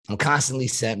I'm constantly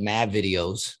sent mad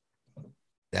videos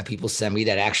that people send me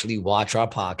that actually watch our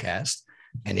podcast,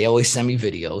 and they always send me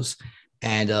videos.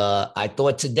 And I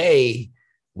thought today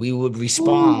we would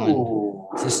respond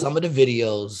to some of the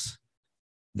videos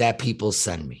that people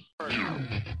send me.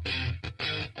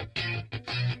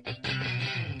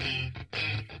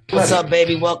 What's up,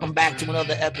 baby? Welcome back to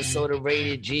another episode of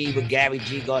Rated G with Gary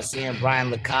G. Garcia and Brian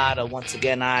Licata. Once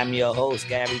again, I'm your host,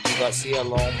 Gary G. Garcia,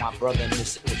 along with my brother and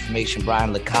Mr. Information,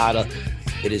 Brian Licata.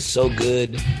 It is so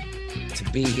good to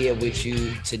be here with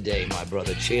you today, my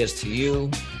brother. Cheers to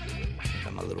you.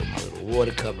 Got my little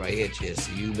water cup right here. Cheers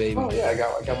to you, baby. Oh yeah,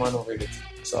 I got mine over here.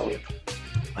 So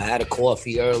I had a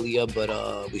coffee earlier, but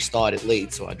we started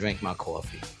late, so I drank my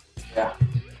coffee. Yeah.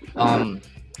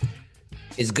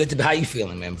 It's good to be. How you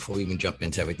feeling, man? Before we even jump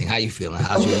into everything, how you feeling?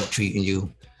 How's you treating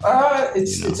you?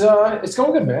 It's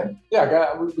going good, man.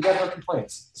 Yeah, we got no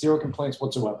complaints. Zero complaints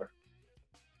whatsoever.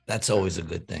 That's always a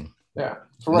good thing. Yeah.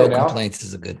 For right no now, complaints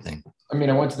is a good thing. I mean,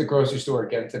 I went to the grocery store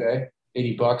again today.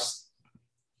 $80.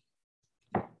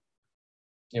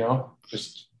 You know,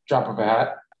 just drop of a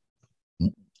hat.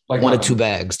 Like one or two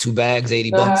bags. 2 bags,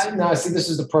 $80. No, see, this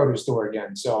is the produce store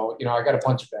again. So, you know, I got a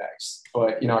bunch of bags,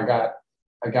 but you know, I got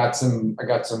some.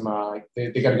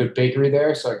 They got a good bakery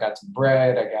there, so I got some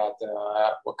bread. I got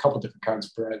a couple different kinds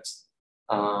of breads,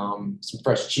 some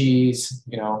fresh cheese.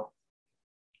 You know,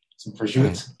 some prosciutto.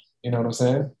 Right. You know what I'm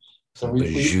saying? So we're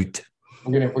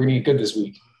gonna eat good this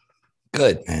week.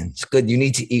 Good, man. It's good. You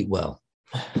need to eat well.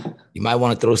 You might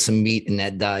want to throw some meat in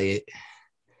that diet.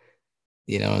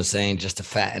 You know what I'm saying? Just to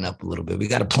fatten up a little bit. We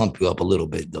got to plump you up a little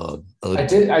bit, dog. I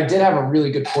did have a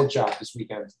really good pork chop this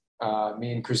weekend.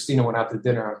 Me and Christina went out to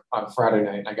dinner on Friday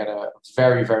night. I got a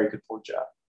very, very good pork chop.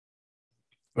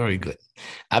 Very good.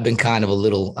 I've been kind of a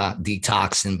little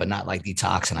detoxing, but not like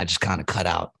detoxing. I just kind of cut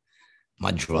out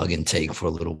my drug intake for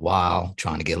a little while,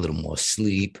 trying to get a little more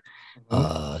sleep,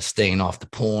 staying off the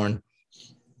porn.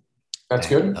 That's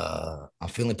good. I'm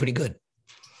feeling pretty good.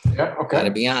 Yeah, okay.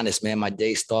 Gotta be honest, man. My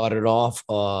day started off.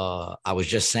 I was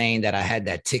just saying that I had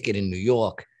that ticket in New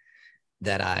York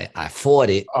that I fought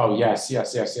it. Oh, yes.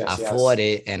 I fought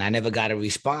it and I never got a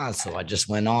response. So I just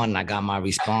went on and I got my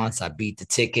response. I beat the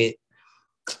ticket.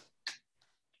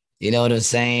 You know what I'm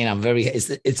saying? It's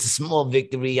a small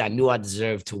victory. I knew I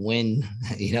deserved to win.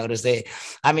 You know what I'm saying?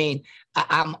 I mean,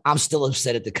 I'm still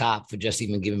upset at the cop for just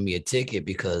even giving me a ticket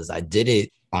because I did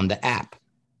it on the app.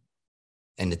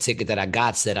 And the ticket that I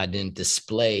got said I didn't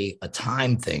display a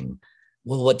time thing.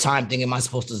 Well, what time thing am I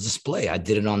supposed to display? I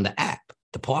did it on the app,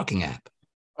 the parking app.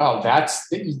 Oh, that's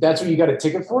what you got a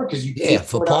ticket for?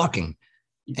 For parking.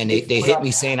 And they hit me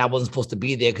saying I wasn't supposed to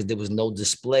be there because there was no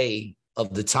display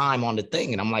of the time on the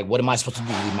thing. And I'm like, what am I supposed to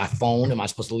do? Leave my phone? Am I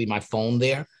supposed to leave my phone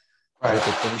there? Right. With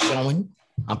the thing showing?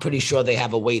 I'm pretty sure they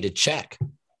have a way to check.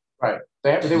 Right.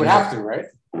 They would have to, right?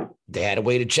 They had a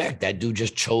way to check. That dude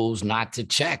just chose not to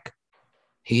check.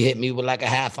 He hit me with like a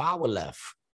half hour left.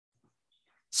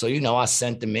 So, you know, I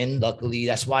sent them in. Luckily,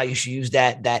 that's why you should use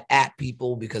that app,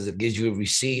 people, because it gives you a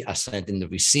receipt. I sent in the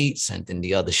receipt, sent in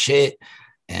the other shit.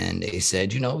 And they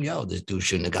said, you know, yo, this dude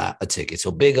shouldn't have got a ticket.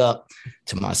 So big up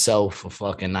to myself for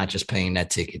fucking not just paying that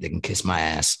ticket. They can kiss my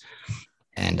ass.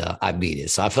 And I beat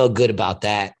it. So I felt good about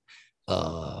that.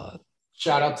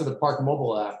 Shout out to the Park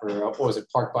Mobile app, or what was it,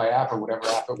 Park by app, or whatever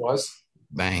app it was.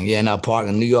 Bang. Yeah, no,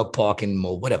 parking, New York parking,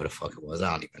 whatever the fuck it was.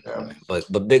 I don't even know, man.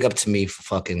 But big up to me for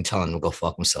fucking telling him to go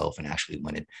fuck himself and actually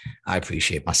winning. I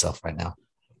appreciate myself right now.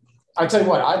 I tell you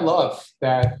what, I love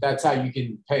that that's how you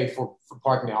can pay for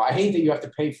parking now. I hate that you have to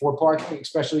pay for parking,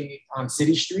 especially on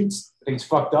city streets. I think it's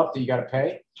fucked up that you got to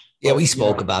pay. Yeah, we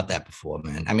spoke about that before,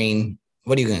 man. I mean,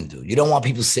 what are you going to do? You don't want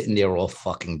people sitting there all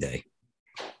fucking day.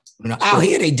 You know, out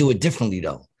here, they do it differently,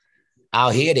 though.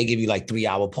 Out here, they give you like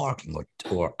 3-hour parking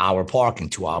or hour parking,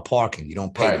 2-hour parking. You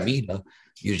don't pay the meter.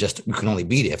 You can only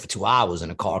be there for 2 hours,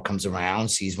 and a car comes around,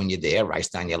 sees when you're there, writes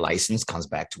down your license, comes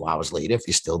back 2 hours later. If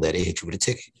you're still there, they hit you with a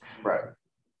ticket. Right.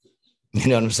 You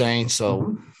know what I'm saying?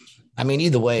 So, I mean,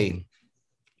 either way,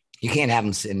 you can't have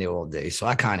them sitting there all day. So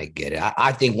I kind of get it.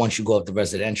 I think once you go up the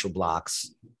residential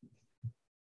blocks,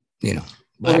 you know,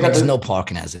 but there's no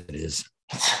parking as it is.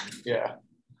 Yeah.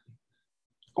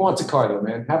 Who wants a car though,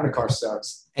 man? Having a car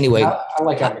sucks. Anyway, I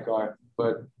like having a car,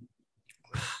 but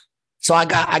so I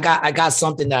got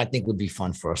something that I think would be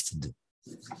fun for us to do.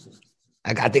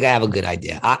 I think I have a good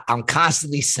idea. I'm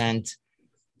constantly sent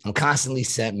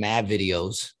mad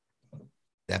videos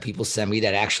that people send me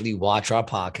that actually watch our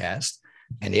podcast,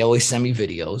 and they always send me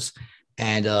videos.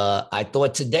 And I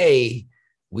thought today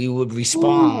we would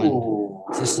respond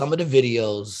to some of the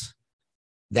videos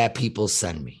that people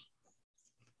send me.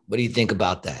 What do you think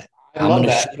about that? I love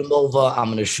that. shoot them over. I'm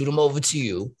gonna shoot them over to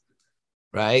you,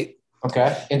 right?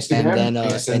 Okay. Instagram.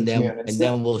 And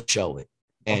then we'll show it,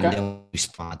 and then we'll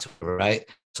respond to it, right?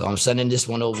 So I'm sending this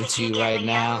one over to you right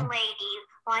now. Young lady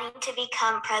wanting to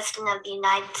become president of the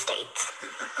United States.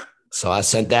 So I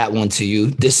sent that one to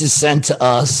you. This is sent to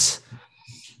us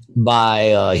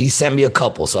by he sent me a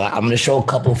couple. So I'm gonna show a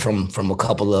couple from a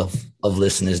couple of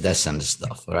listeners that send us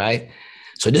stuff. All right.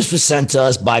 So this was sent to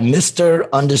us by Mr.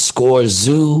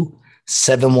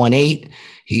 _Zoo718.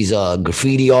 He's a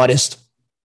graffiti artist.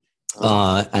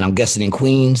 And I'm guessing in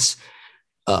Queens.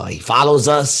 He follows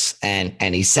us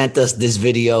and he sent us this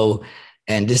video.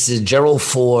 And this is Gerald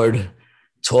Ford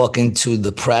talking to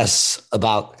the press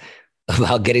about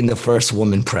getting the first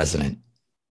woman president.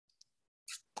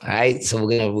 All right, so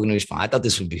we're gonna respond. I thought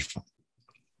this would be fun.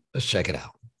 Let's check it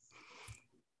out.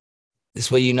 This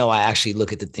way, you know, I actually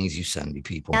look at the things you send me,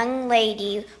 people. Young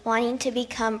lady wanting to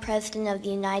become president of the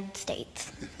United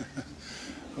States.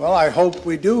 Well, I hope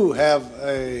we do have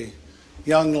a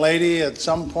young lady at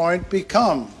some point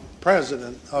become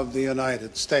president of the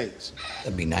United States.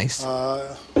 That'd be nice.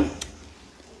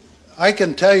 I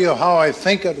can tell you how I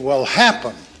think it will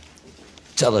happen.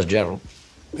 Tell us, Gerald.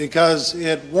 Because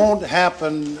it won't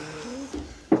happen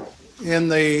in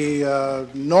the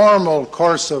normal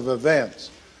course of events.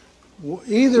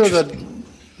 Either the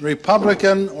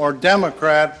Republican or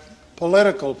Democrat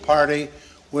political party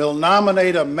will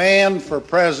nominate a man for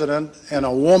president and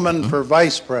a woman for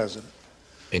vice president.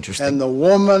 Interesting. And the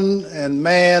woman and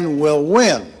man will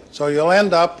win. So you'll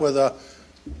end up with a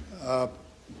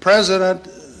president,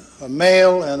 a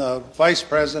male, and a vice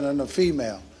president, a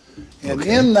female. And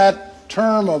in that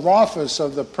term of office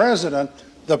of the president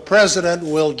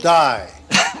will die.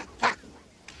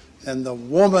 And the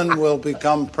woman will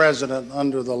become president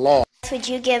under the law. Would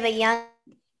you give a young...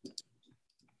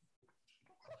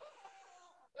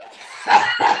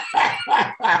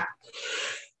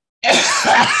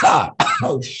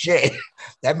 Oh shit.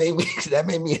 That made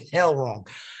me hell wrong.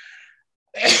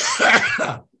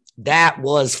 That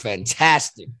was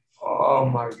fantastic. Oh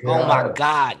my God. Oh my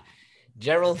God.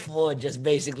 Gerald Ford just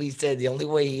basically said the only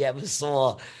way he ever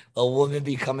saw a woman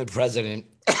becoming president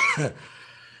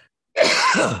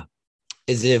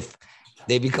is if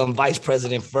they become vice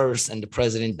president first and the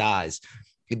president dies.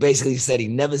 He basically said he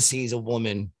never sees a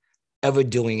woman ever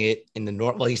doing it in the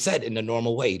normal. Well, he said in the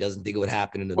normal way. He doesn't think it would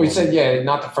happen in the. Well, he said, yeah,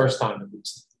 not the first time at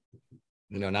least.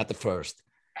 You know, not the first.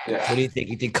 Yeah. What do you think?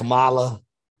 You think Kamala?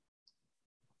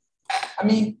 I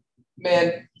mean,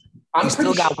 man, He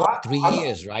still got 3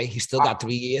 years, right? He still got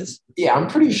 3 years. Yeah, I'm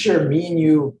pretty sure me and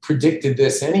you predicted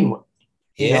this anyway.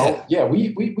 You know? Yeah,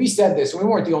 we said this. We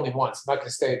weren't the only ones. I'm not going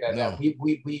to say that. No.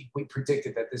 We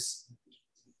predicted that this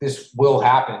will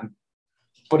happen,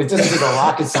 but it doesn't take a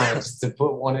rocket science to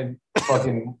put one in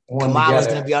fucking one. Kamala's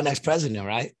going to be our next president,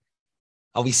 right?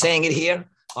 Are we saying it here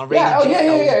on radio? Yeah. Oh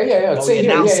yeah. Are we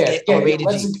announcing it on radio?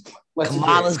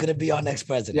 Kamala's going to be our next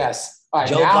president. Yes. Right,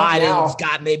 Joe Biden's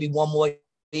got maybe one more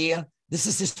year. This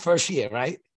is his first year,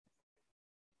 right?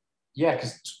 Yeah,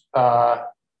 because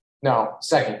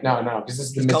second. No, because this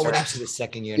is the midterm. Going into the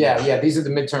second year. Yeah. These are the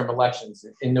midterm elections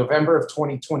in November of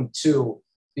 2022.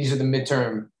 These are the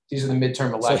midterm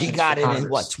elections. So he got in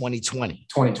what, 2020?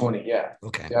 2020, yeah.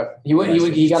 Okay. Yep.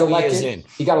 He got elected.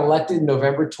 He got elected in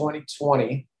November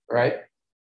 2020, right?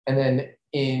 And then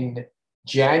in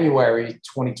January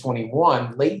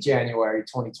 2021, late January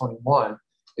 2021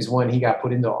 is when he got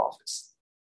put into office.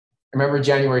 Remember,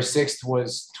 January 6th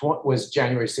was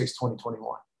January 6th,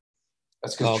 2021.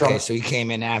 That's because Trump. So he came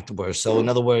in afterwards. So in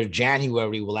other words,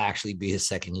 January will actually be his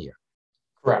second year.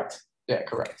 Correct. Yeah,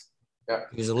 correct. Yeah.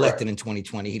 He was elected in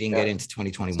 2020. He didn't get into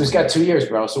 2021. So he's got 2 years,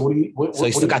 bro. So so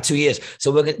he's still got 2 years.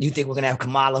 So you think we're gonna have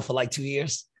Kamala for like 2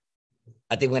 years?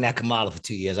 I think we're gonna have Kamala for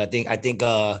 2 years. I think.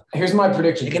 Here's my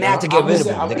prediction. They're gonna have to get rid of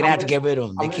him. They're gonna have to get rid of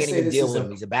him. They can't even deal with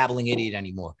him. He's a babbling idiot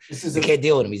anymore. They can't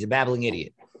deal with him. He's a babbling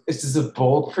idiot. This is a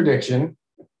bold prediction,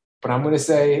 but I'm gonna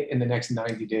say in the next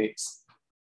 90 days.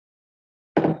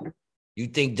 You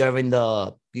think they're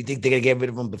gonna get rid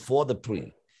of him before the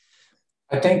pre?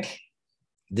 I think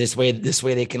this way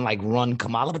they can like run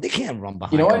Kamala, but they can't run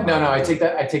behind. You know what? Kamala. No, I take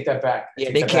that back.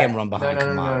 They can't run behind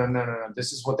Kamala. No.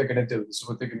 This is what they're gonna do.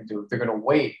 They're gonna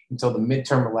wait until the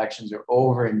midterm elections are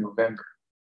over in November.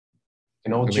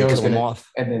 And old Joe's gonna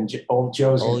off. And then old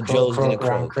Joe's gonna croak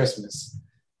around Christmas.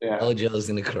 Yeah. Old Joe's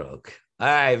gonna croak. All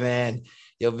right, man.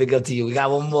 Yo, big up to you. We got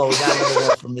one more. We got another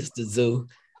one from Mr.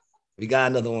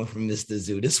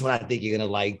 Zoo. This one I think you're gonna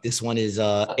like. This one is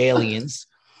aliens.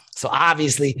 So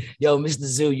obviously, yo, Mr.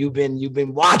 Zoo, you've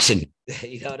been watching.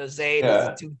 You know what I'm saying? Yeah. Those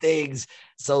are two things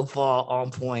so far on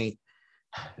point.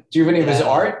 Do you have any of his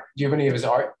art? Do you have any of his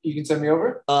art you can send me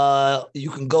over? You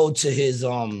can go to his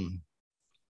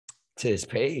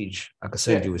page. I can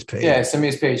send you his page. Yeah, send me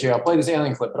his page. Yeah, I'll play this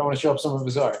alien clip, but I want to show up some of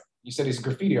his art. You said he's a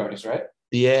graffiti artist, right?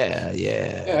 Yeah.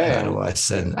 Yeah. How do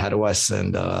I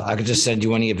send? I could just send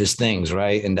you any of his things,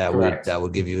 right? And that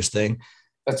would give you his thing.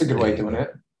 That's a good way of doing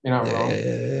it. You're not wrong.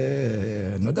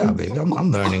 Yeah. No doubt, baby.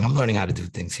 I'm learning. I'm learning how to do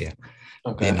things here.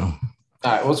 Okay. You know.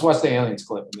 All right, let's watch the aliens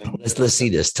clip. And then Let's see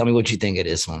this. Tell me what you think of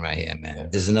this one right here, man. Yeah.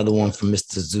 There's another one from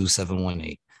Mr. Zoo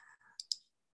 718.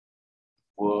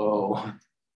 Whoa.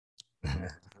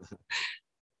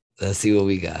 Let's see what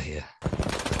we got here.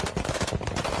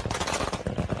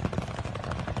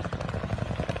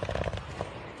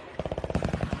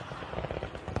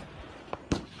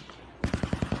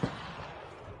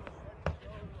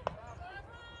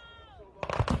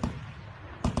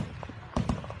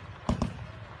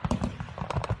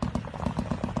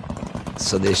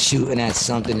 So they're shooting at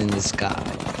something in the sky.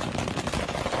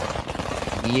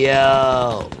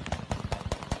 Yo.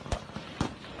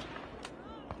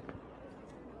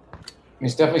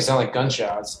 These definitely sound like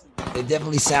gunshots. They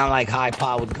definitely sound like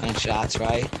high-powered gunshots,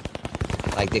 right?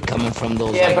 Like they're coming from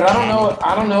those. Yeah, like, but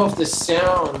I don't know if the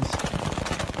sound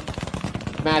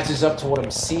matches up to what I'm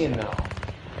seeing though.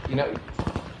 You know?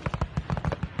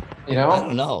 I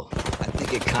don't know. I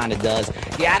think it kind of does.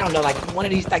 Yeah, I don't know. Like one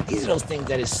of these, like these are those things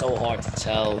that is so hard to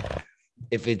tell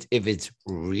if it's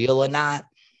real or not.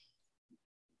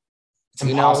 It's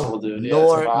impossible, dude.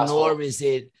 Yeah, Nor is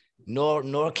it.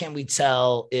 Nor can we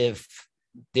tell if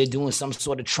they're doing some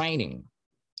sort of training.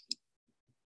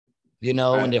 Right.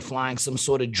 And they're flying some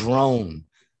sort of drone.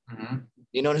 Mm-hmm.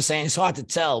 You know what I'm saying? It's hard to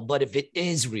tell, but if it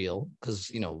is real,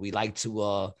 because we like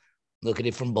to look at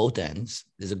it from both ends.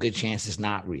 There's a good chance it's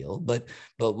not real, but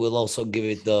we'll also give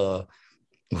it the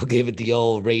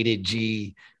old rated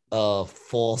G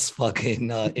false fucking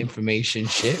information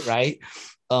shit, right?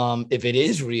 If it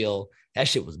is real, that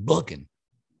shit was booking.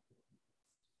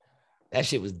 That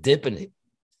shit was dipping it.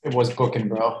 It was booking,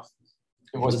 bro.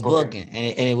 It was booking.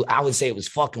 And I would say it was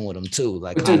fucking with them too.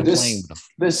 Like, but dude,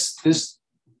 this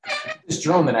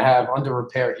drone that I have under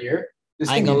repair here.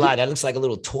 I ain't gonna lie, that looks like a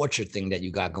little torture thing that you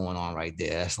got going on right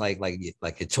there. That's like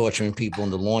you're torturing people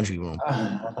in the laundry room.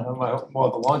 Well,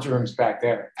 the laundry room's back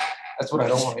there. That's what I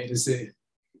don't want you to see.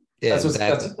 Yeah, that's what's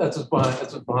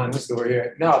behind this door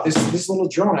here. No, this little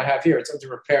drone I have here, it's under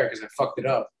repair because I fucked it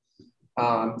up.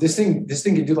 This thing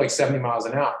can do like 70 miles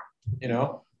an hour.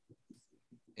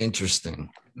 Interesting.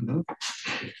 Mm-hmm.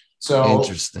 So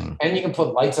interesting. And you can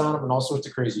put lights on them and all sorts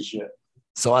of crazy shit.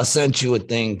 So I sent you a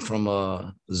thing from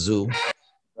a zoo.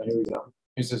 Right, here we go.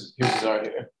 Here's his art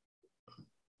here.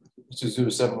 It's a Zoo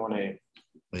 718.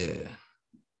 Yeah.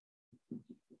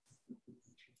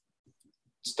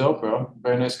 It's dope, bro.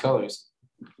 Very nice colors.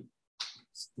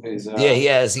 Yeah, he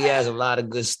has a lot of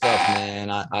good stuff, man.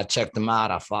 I checked him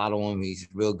out. I follow him. He's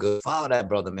real good. Follow that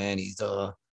brother, man. He's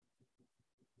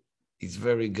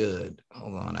very good.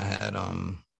 Hold on, I had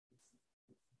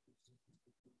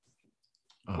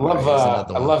I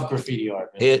love graffiti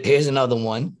art, man. Here's another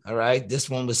one. All right, this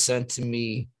one was sent to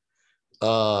me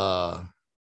by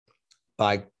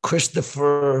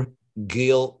Christopher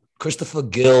Gill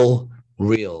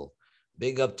Real.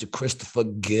 Big up to Christopher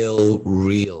Gill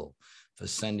Real for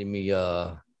sending me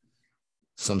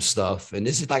some stuff. And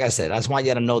this is, like I said, I just want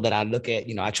you to know that I look at,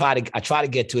 I try to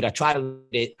get to it. I try to read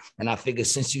it, and I figure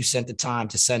since you sent the time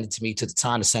to send it to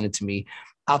me,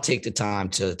 I'll take the time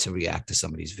to react to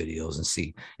some of these videos and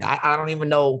see. I don't even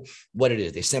know what it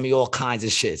is. They send me all kinds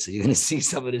of shit. So you're going to see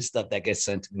some of this stuff that gets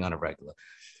sent to me on a regular.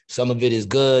 Some of it is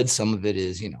good. Some of it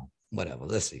is, whatever.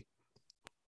 Let's see.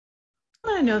 I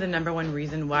want to know the number one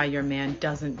reason why your man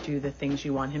doesn't do the things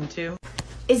you want him to.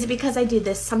 Is it because I do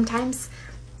this sometimes?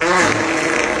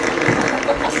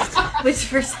 Which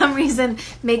for some reason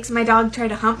makes my dog try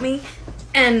to hump me.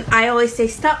 And I always say,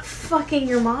 stop fucking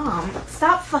your mom.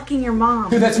 Stop fucking your mom.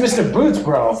 Dude, that's Mr. Boots,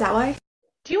 bro. Is that why?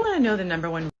 Do you want to know the number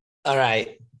one? All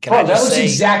right. That looks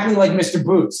exactly like Mr.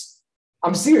 Boots.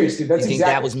 I'm serious, dude. That's you think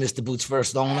that was Mr. Boots'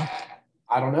 first owner?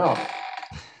 I don't know.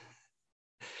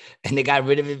 And they got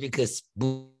rid of it because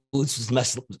Boots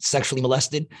was sexually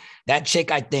molested. That chick,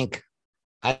 I think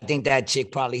that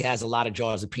chick probably has a lot of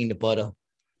jars of peanut butter.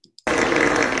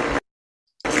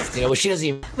 She doesn't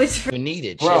even need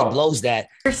it. She just blows that.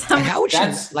 How would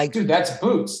dude, that's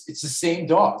Boots. It's the same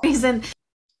dog. Reason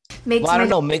makes I don't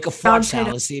know. Make a fart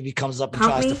sound. Let's see if he comes up and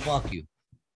tries to fuck you.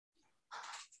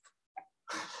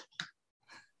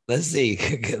 Let's see.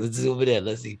 Let's zoom it in.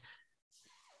 Let's see.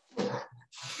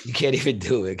 You can't even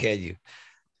do it, can you?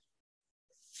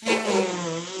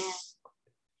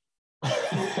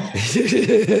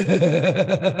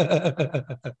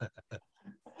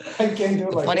 I can't do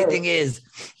it like funny her. thing is,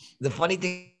 the funny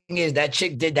thing is that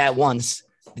chick did that once.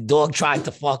 The dog tried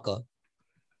to fuck her.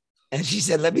 And she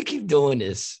said, let me keep doing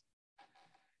this.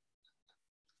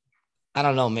 I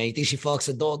don't know, man. You think she fucks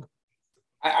a dog?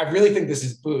 I really think this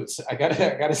is Boots. I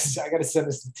gotta send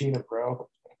this to Tina, bro.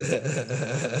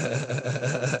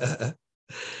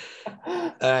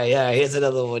 All right, yeah. Here's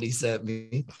another one he sent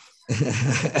me.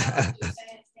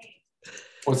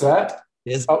 What's that?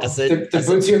 Yes, Oh, did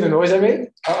Boots hear the noise I made?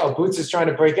 Oh, Boots is trying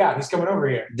to break out. He's coming over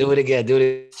here. Do it again. Do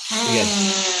it again.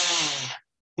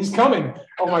 He's coming.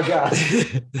 Oh my God.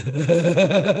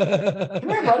 Come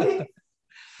here, buddy.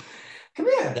 Come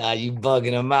here. Nah, you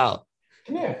bugging him out.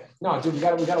 Come here. No, dude, we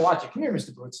gotta watch it. Come here,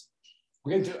 Mr. Boots.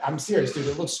 I'm serious, dude.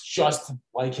 It looks just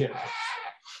like him.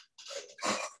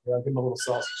 Yeah, I'll give him a little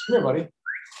sausage. Come here, buddy.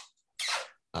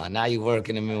 Now you're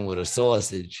working him in with a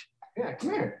sausage. Yeah,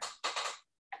 come here.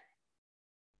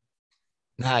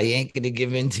 Nah, he ain't gonna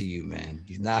give in to you, man.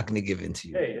 He's not gonna give in to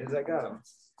you. Hey, I got him.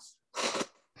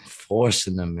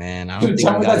 Forcing him, man. I don't think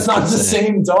Tell me that's not the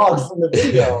same dog from the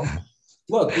video.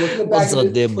 Look at the back. What's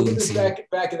up there, look at this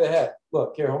back of the head.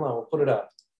 Look here, hold on. We'll put it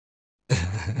up.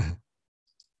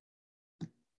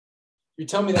 You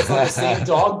tell me that's not the same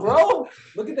dog, bro?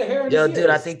 Look at the hair. Yo, dude,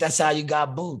 I think that's how you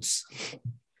got Boots.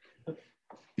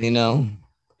 You know?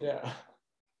 Yeah.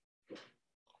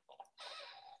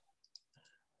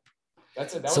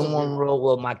 That's it. Someone wrote,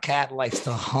 well, my cat likes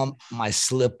to hump my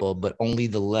slipper, but only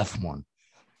the left one.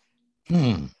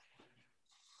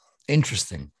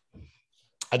 Interesting.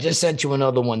 I just sent you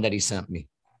another one that he sent me.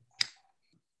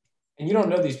 And you don't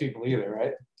know these people either,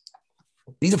 right?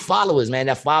 These are followers, man,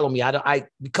 that follow me. I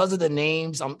because of the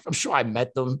names, I'm sure I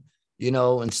met them, you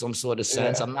know, in some sort of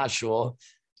sense. Yeah. I'm not sure.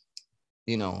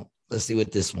 You know, let's see what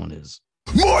this one is.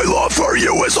 My love for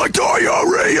you is like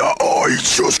diarrhea. I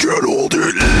just can't hold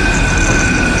it.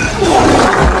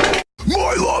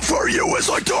 My love for you is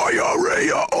like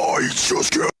diarrhea. I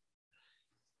just can't.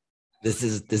 This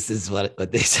is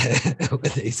what they said. What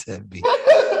they said.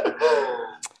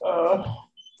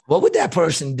 What would that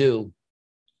person do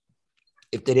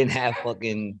if they didn't have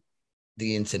fucking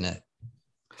the internet?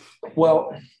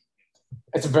 Well,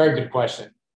 it's a very good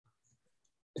question.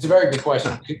 It's a very good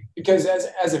question because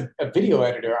as a video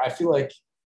editor, I feel like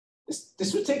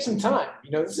this would take some time.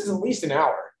 You know, this is at least an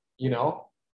hour. You know,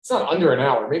 it's not under an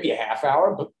hour, maybe a half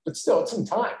hour, but still, it's some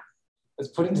time that's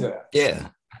put into that. Yeah,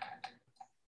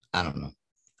 I don't know.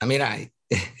 I mean,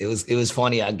 it was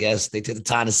funny. I guess they took the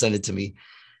time to send it to me.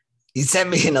 He sent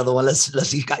me another one.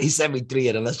 He sent me 3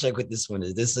 of them. Let's check what this one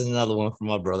is. This is another one from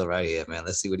my brother right here, man.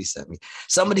 Let's see what he sent me.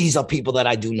 Some of these are people that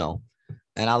I do know.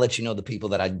 And I'll let you know the people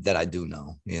that I do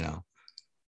know, you know.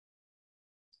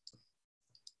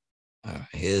 All right,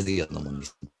 here's the other one.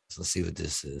 Let's see what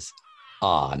this is.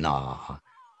 Oh,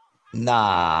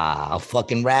 nah, a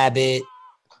fucking rabbit.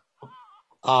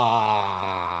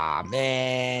 Ah,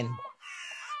 man.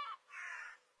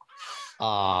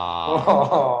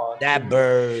 That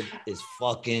bird is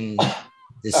fucking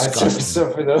disgusting.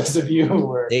 So for those of you who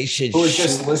are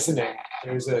just listening,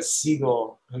 there's a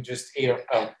seagull who just ate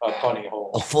a bunny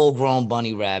whole. A full-grown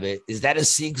bunny rabbit. Is that a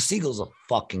seagull? Seagulls are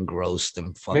fucking gross.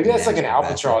 Maybe that's like an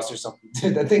albatross or something.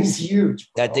 Dude, that thing's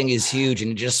huge. Bro. That thing is huge,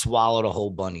 and it just swallowed a whole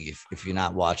bunny. If you're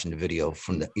not watching the video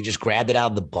you just grabbed it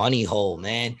out of the bunny hole,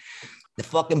 man. The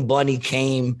fucking bunny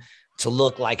came to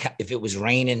look like if it was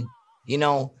raining. You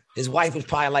know, his wife was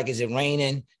probably like, "Is it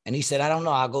raining?" And he said, "I don't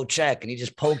know. I'll go check." And he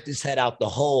just poked his head out the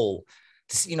hole.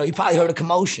 You know, he probably heard a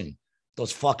commotion.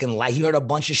 Those fucking he heard a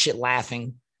bunch of shit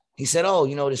laughing. He said, "Oh,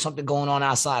 you know, there's something going on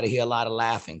outside." I hear a lot of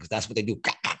laughing because that's what they do.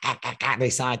 They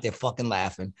sound they're fucking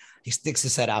laughing. He sticks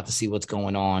his head out to see what's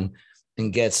going on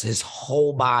and gets his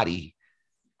whole body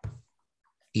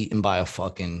eaten by a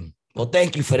fucking. Well,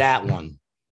 thank you for that one.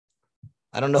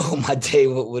 I don't know what my day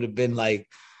would have been like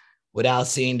without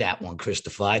seeing that one,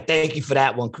 Christopher. I thank you for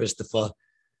that one, Christopher.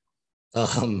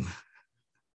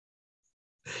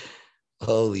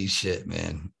 Holy shit,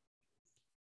 man.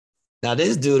 Now,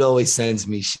 this dude always sends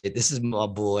me shit. This is my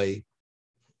boy.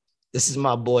 This is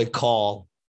my boy, Carl,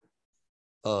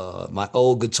 my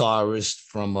old guitarist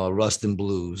from Rust and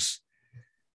Blues.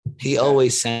 He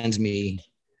always sends me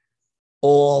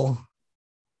all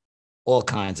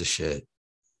kinds of shit,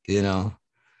 you know?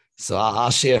 So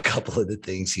I'll share a couple of the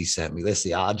things he sent me. Let's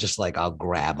see. I'll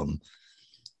grab them,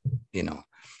 you know?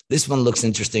 This one looks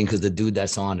interesting because the dude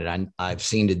that's on it, I've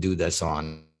seen the dude that's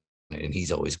on it, and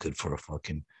he's always good for a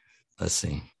fucking... Let's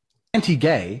see.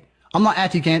 Anti-gay. I'm not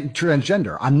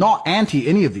anti-transgender. I'm not anti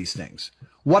any of these things.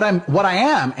 What I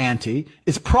am anti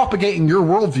is propagating your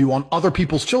worldview on other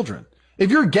people's children. If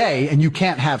you're gay and you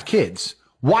can't have kids,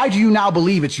 why do you now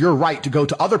believe it's your right to go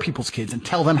to other people's kids and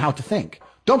tell them how to think?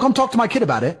 Don't come talk to my kid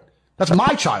about it. That's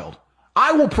my child.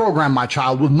 I will program my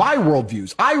child with my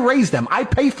worldviews. I raise them. I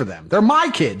pay for them. They're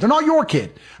my kid. They're not your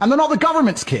kid. And they're not the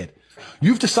government's kid.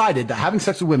 You've decided that having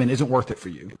sex with women isn't worth it for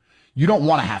you. You don't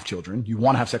want to have children. You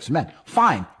want to have sex with men.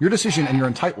 Fine. Your decision and you're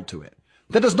entitled to it.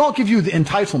 That does not give you the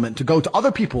entitlement to go to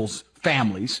other people's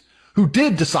families who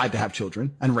did decide to have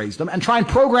children and raise them and try and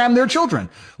program their children.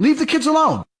 Leave the kids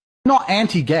alone. Not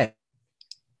anti-gay.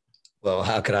 Well,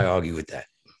 how could I argue with that?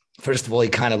 First of all, he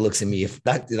kind of looks at me.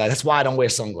 That's why I don't wear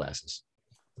sunglasses.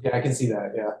 Yeah, I can see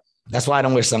that. Yeah. That's why I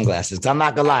don't wear sunglasses. I'm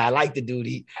not gonna lie. I like the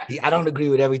dude. I don't agree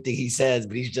with everything he says,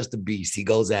 but he's just a beast. He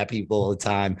goes at people all the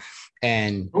time.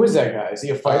 And who is that guy? Is he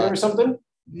a fighter or something?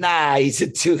 Nah, he's a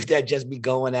dude that just be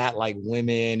going at like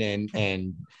women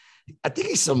and I think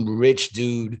he's some rich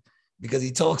dude because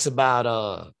he talks a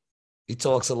lot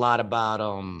about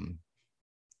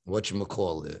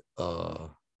whatchamacallit,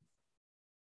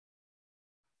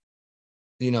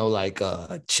 like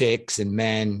chicks and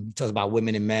men. He talks about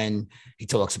women and men. He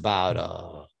talks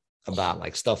about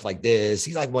like stuff like this.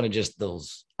 He's like one of just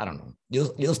those, I don't know.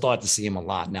 You'll start to see him a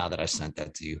lot now that I sent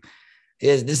that to you.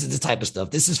 This is the type of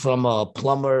stuff. This is from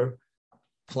Plumber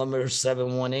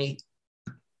 718.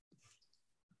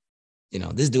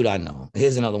 This dude I know.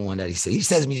 Here's another one that he said. He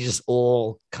says me just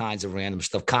all kinds of random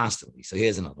stuff constantly. So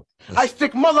here's another one. I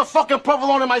stick motherfucking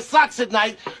provolone in my socks at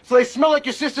night so they smell like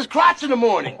your sister's crotch in the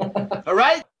morning. All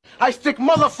right? I stick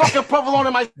motherfucking provolone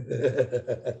in my...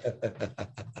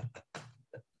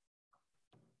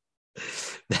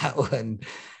 That one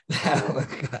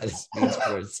kind of speaks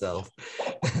for itself.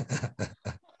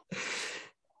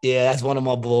 Yeah, that's one of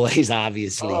my boys,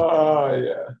 obviously. Oh,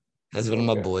 yeah. That's one of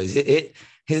my boys.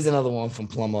 Here's another one from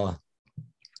Plumber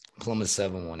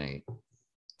 718.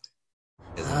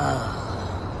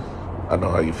 I know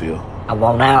how you feel. I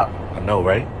want out. I know,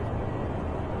 right?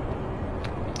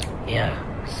 Yeah,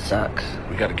 sucks.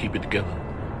 We gotta keep it together.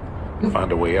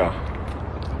 Find a way out.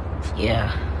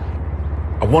 Yeah.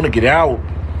 I want to get out.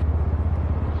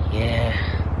 Yeah.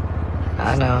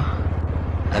 I know.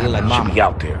 I look like Should mama. be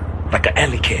out there like an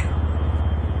alley cat,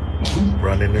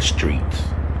 running the streets,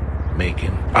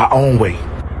 making our own way.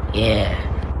 Yeah.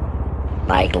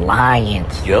 Like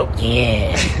lions. Yup.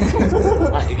 Yeah.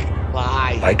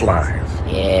 Like lions.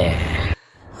 Yeah.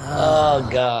 Oh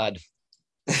God.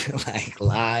 Like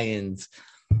lions.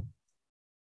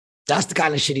 That's the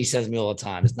kind of shit he says to me all the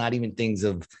time. It's not even things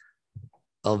of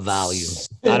value.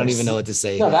 I don't even know what to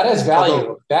say. No, that has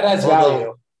value.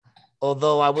 Value.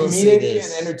 Although I will Comedic say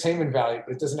this. and entertainment value,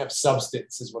 but it doesn't have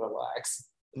substance, is what it lacks.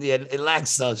 Yeah, it lacks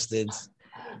substance.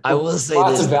 I will say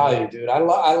lots this. of value, dude. I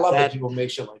love that people make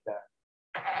shit like that.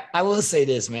 I will say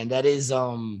this, man. That is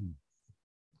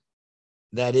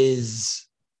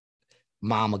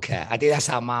Mama Cat. I think that's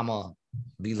how Mama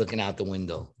be looking out the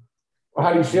window. Well,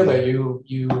 how do you feel that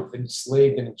you've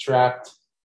enslaved and entrapped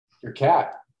your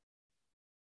cat?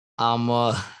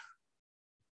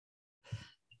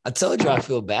 I told you I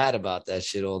feel bad about that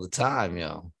shit all the time,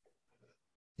 yo.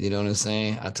 You know what I'm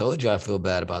saying? I told you I feel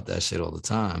bad about that shit all the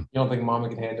time. You don't think Mama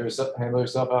can handle herself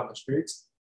out in the streets?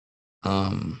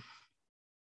 I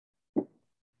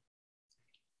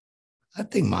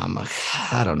think Mama,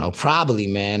 I don't know, probably,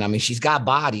 man. I mean, she's got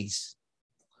bodies.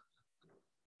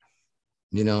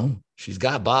 She's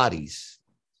got bodies.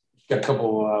 Got a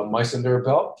couple mice under her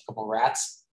belt, a couple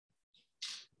rats.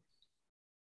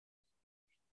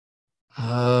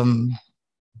 I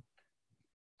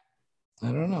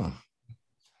don't know.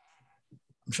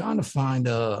 I'm trying to find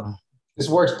This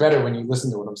works better when you listen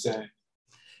to what I'm saying.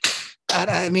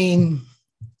 I mean,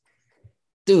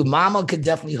 dude, Mama could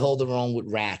definitely hold her own with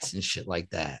rats and shit like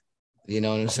that. You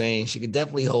know what I'm saying? She could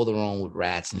definitely hold her own with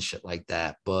rats and shit like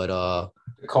that. But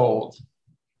the cold.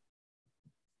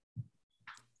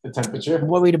 The temperature. I'm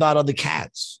worried about other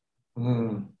cats.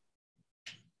 Mm.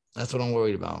 That's what I'm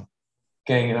worried about.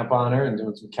 Ganging up on her and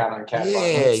doing some cat on cat. Yeah,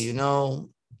 violence.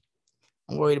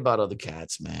 I'm worried about other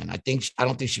cats, man. I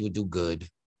don't think she would do good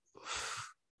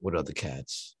with other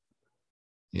cats.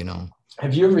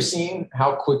 Have you ever seen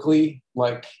how quickly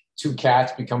like 2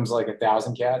 cats becomes like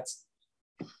 1,000 cats?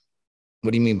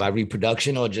 What do you mean by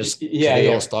reproduction, or just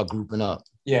they all start grouping up?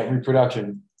 Yeah,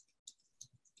 reproduction.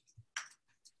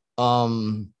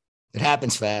 It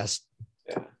happens fast.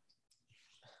 Yeah.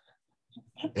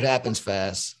 It happens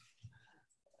fast.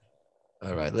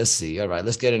 All right, let's see. All right,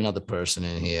 let's get another person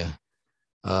in here.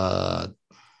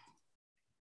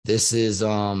 This is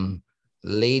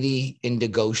Lady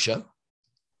Indigosha.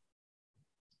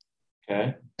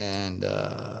 Okay. And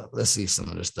let's see some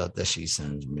of the stuff that she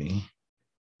sends me.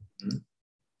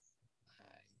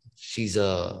 she's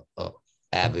a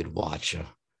avid watcher.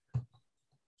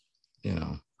 You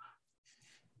know,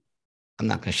 I'm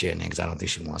not gonna share names because I don't think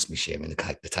she wants me sharing the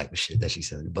type of shit that she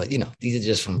says. But you know, these are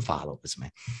just from followers,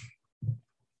 man.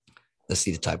 Let's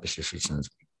see the type of shit she sends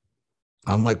me.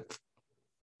 I'm like,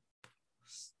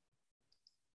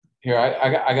 here,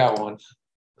 I got one.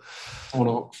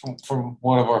 From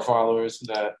one of our followers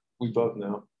that we both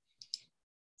know.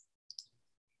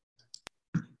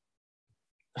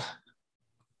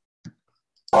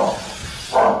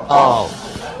 oh.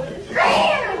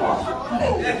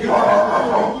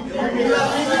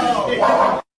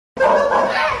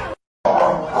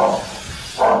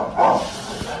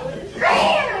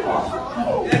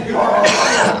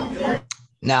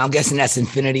 Now I'm guessing that's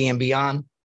Infinity and Beyond.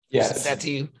 Yes. Said that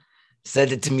to you.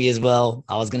 Said it to me as well.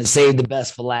 I was gonna save the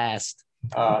best for last.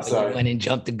 Sorry. You went and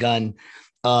jumped the gun.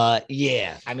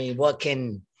 Yeah. I mean, what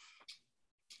can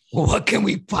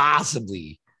we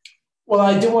possibly? Well,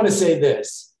 I do want to say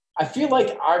this. I feel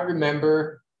like I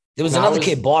remember there was another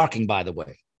kid barking, by the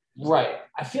way. Right.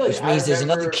 I feel like which means there's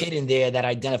another kid in there that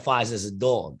identifies as a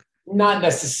dog. Not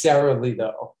necessarily,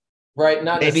 though. Right?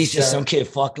 Not maybe it's just some kid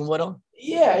fucking with him.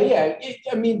 Yeah.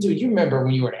 I mean, dude, you remember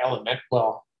when you were in elementary?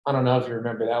 Well, I don't know if you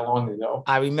remember that long ago.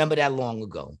 I remember that long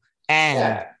ago,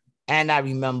 and I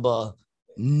remember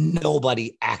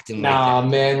nobody acting like that. Nah,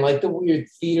 man, like the weird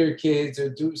theater kids or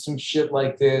do some shit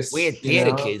like this. Weird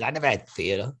theater kids. I never had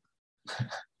theater.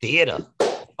 Theater. What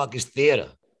the fuck is theater?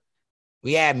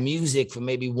 We had music for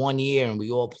maybe 1 year and we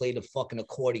all played the fucking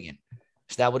accordion.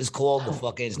 Is that what it's called? The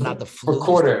fucking, it's not the flute.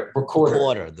 Recorder.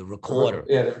 The recorder.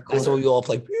 Yeah, the recorder. That's what we all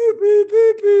played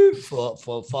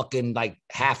for fucking like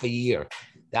half a year.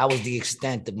 That was the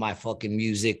extent of my fucking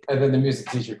music. And then the music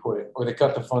teacher quit or they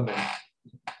cut the funding.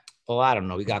 Well, I don't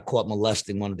know. We got caught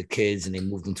molesting one of the kids and they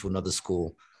moved him to another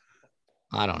school.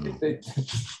 I don't know.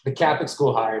 The Catholic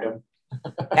school hired him.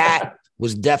 That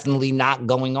was definitely not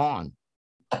going on.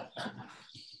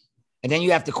 And then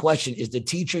you have to question, is the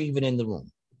teacher even in the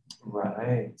room?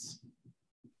 Right.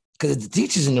 Because if the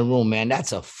teacher's in the room, man,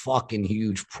 that's a fucking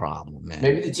huge problem, man.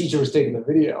 Maybe the teacher was taking the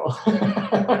video.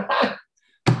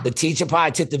 The teacher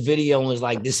probably took the video and was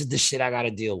like, this is the shit I got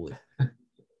to deal with.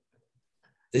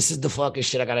 This is the fucking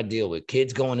shit I got to deal with.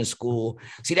 Kids going to school.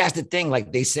 See, that's the thing.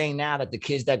 Like they say now that the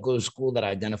kids that go to school that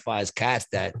identify as cats,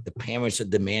 that the parents are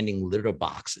demanding litter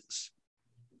boxes.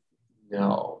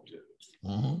 No, dude.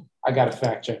 Mm-hmm. I got to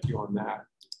fact check you on that.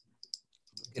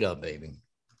 Look it up, baby.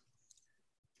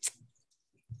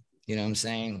 You know what I'm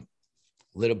saying?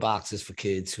 Litter boxes for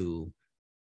kids who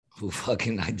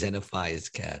fucking identify as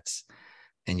cats.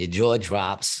 And your jaw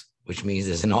drops, which means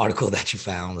there's an article that you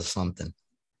found or something.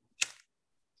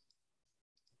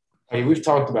 Hey, we've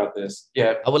talked about this.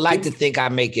 Yeah. I would like to think I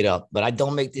make it up, but I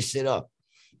don't make this shit up.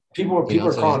 People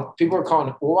are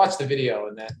calling. We'll watch the video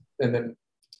and then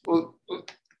we'll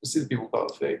see the people call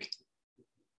it fake.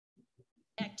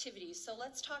 Activities. So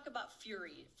let's talk about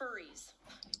furries.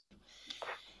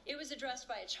 It was addressed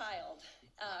by a child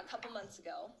a couple months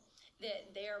ago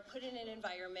that they are put in an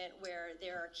environment where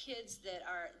there are kids that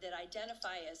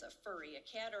identify as a furry, a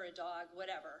cat or a dog,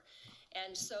 whatever.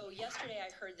 And so yesterday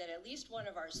I heard that at least one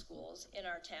of our schools in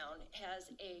our town has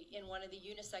in one of the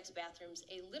unisex bathrooms,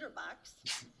 a litter box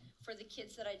for the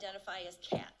kids that identify as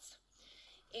cats.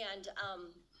 And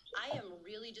I am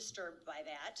really disturbed by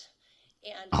that.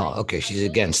 And okay, she's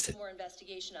against it. More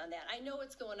investigation on that. I know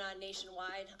what's going on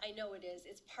nationwide. I know it is.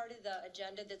 It's part of the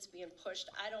agenda that's being pushed.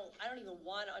 I don't even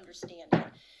want to understand it,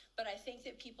 but I think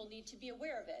that people need to be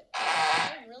aware of it.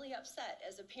 I'm really upset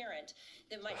as a parent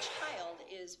that my child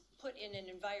is put in an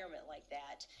environment like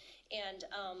that, and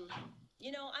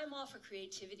I'm all for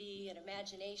creativity and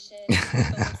imagination. But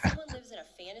when someone lives in a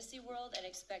fantasy world and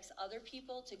expects other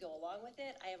people to go along with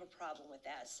it, I have a problem with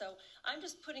that. So I'm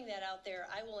just putting that out there.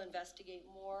 I will investigate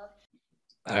more.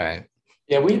 All right.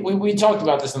 Yeah, we talked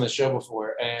about this on the show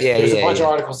before, and there's a bunch of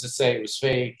articles that say it was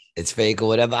fake. It's fake or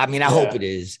whatever. I mean, I hope it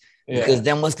is, because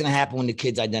then what's going to happen when the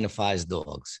kids identify as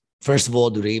dogs? First of all,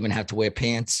 do they even have to wear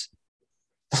pants?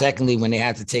 Secondly, when they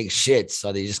have to take shits,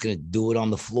 are they just going to do it on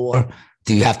the floor?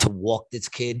 Do you have to walk this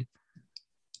kid?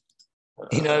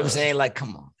 You know what I'm saying? Like,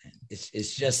 come on, man.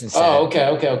 It's just insane. Oh,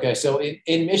 okay. So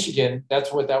in Michigan,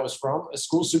 that's what that was from. A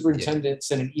school superintendent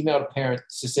sent an email to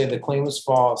parents to say the claim was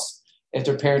false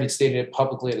after a parent had stated it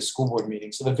publicly at a school board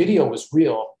meeting. So the video was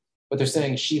real, but they're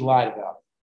saying she lied about it.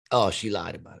 Oh, she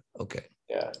lied about it. Okay.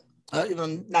 Yeah.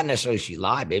 Not necessarily she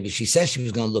lied, baby. She said she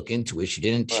was going to look into it. She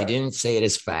didn't. Right. She didn't say it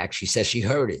as fact. She said she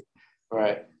heard it.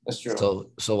 Right. That's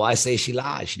true. So I say she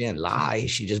lied. She didn't lie.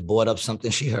 She just brought up something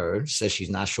she heard, says she's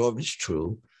not sure if it's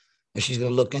true, and she's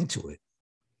going to look into it.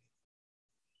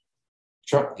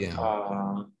 Trump.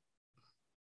 Yeah.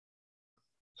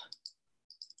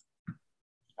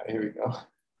 Here we go.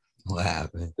 What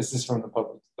happened? This is from the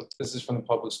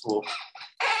public school.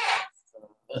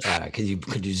 All right, could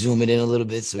you zoom it in a little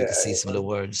bit so we can see some of the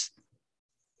words?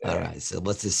 Yeah. All right, so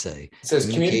what's this say? It says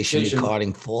communication communication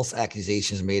regarding false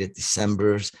accusations made at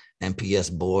December's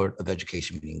MPS Board of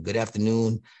Education meeting. Good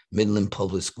afternoon, Midland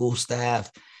Public School staff.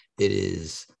 It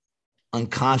is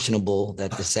unconscionable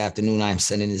that this afternoon I am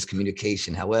sending this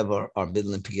communication. However, our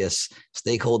Midland PS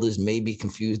stakeholders may be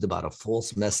confused about a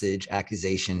false message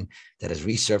accusation that has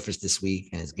resurfaced this week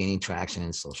and is gaining traction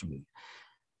in social media.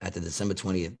 At the December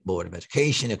 20th Board of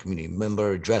Education, a community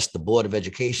member addressed the Board of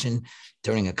Education.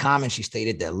 During a comment, she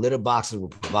stated that litter boxes were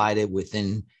provided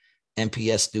within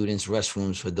MPS students'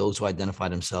 restrooms for those who identify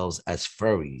themselves as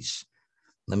furries.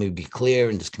 Let me be clear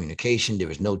in this communication,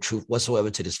 there is no truth whatsoever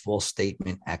to this false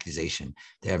statement accusation.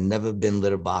 There have never been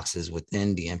litter boxes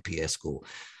within the MPS school.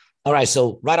 All right,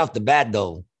 so right off the bat,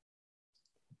 though,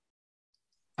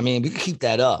 I mean, we can keep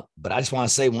that up, but I just want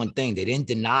to say one thing. They didn't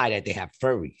deny that they have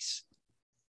furries.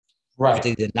 Right. What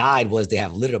they denied was they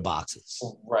have litter boxes.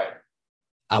 Right.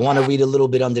 I want to read a little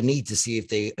bit underneath to see if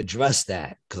they address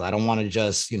that, because I don't want to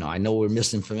just, I know we're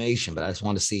misinformation, but I just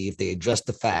want to see if they address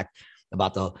the fact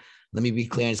about let me be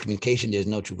clear in this communication, there's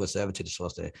no truth whatsoever to the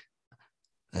source that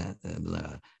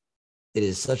it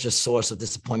is such a source of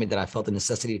disappointment that I felt the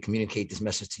necessity to communicate this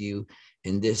message to you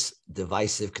in this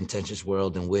divisive, contentious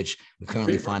world in which we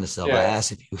currently find ourselves. Yeah. I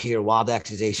ask if you hear wild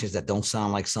accusations that don't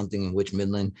sound like something in which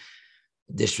Midland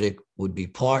District would be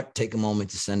part, take a moment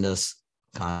to send us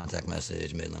contact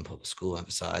message. Midland Public School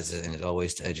emphasizes and is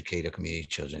always to educate our community,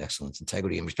 children, excellence,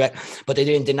 integrity, and respect. But they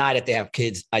didn't deny that they have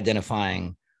kids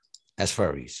identifying as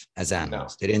furries, as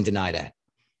animals. No. They didn't deny that.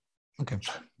 Okay.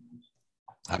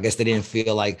 I guess they didn't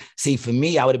feel like, see, for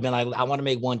me, I would have been like, I want to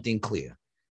make one thing clear.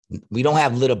 We don't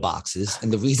have litter boxes.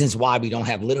 And the reasons why we don't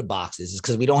have litter boxes is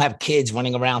because we don't have kids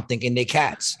running around thinking they're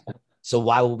cats. So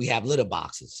why would we have litter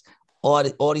boxes?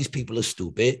 All these people are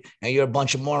stupid, and you're a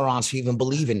bunch of morons who even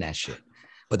believe in that shit.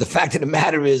 But the fact of the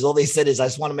matter is, all they said is, I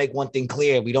just want to make one thing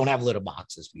clear. We don't have litter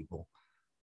boxes, people.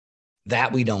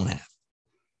 That we don't have.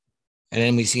 And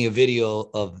then we see a video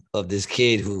of this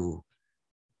kid who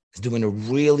is doing a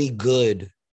really good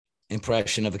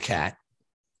impression of a cat.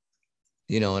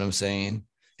 You know what I'm saying?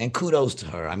 And kudos to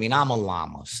her. I mean, I'm a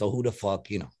llama, so who the fuck,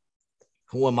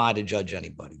 who am I to judge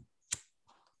anybody?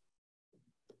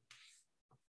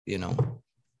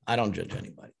 I don't judge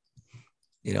anybody,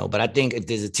 but I think if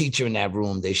there's a teacher in that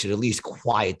room, they should at least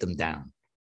quiet them down.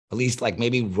 At least like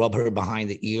maybe rub her behind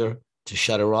the ear to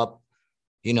shut her up.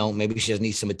 Maybe she just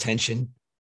needs some attention.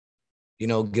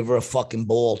 Give her a fucking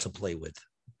ball to play with.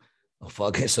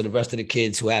 So the rest of the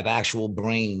kids who have actual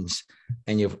brains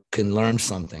and you can learn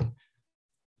something,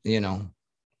 I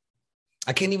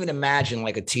can't even imagine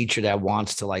like a teacher that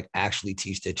wants to like actually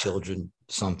teach their children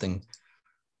something.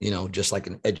 Just like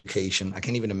an education. I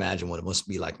can't even imagine what it must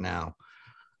be like now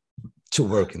to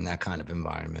work in that kind of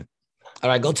environment.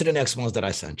 All right, go to the next ones that I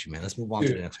sent you, man. Let's move on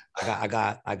to the next one.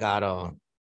 I got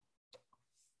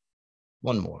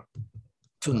one more,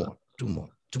 two more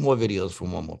videos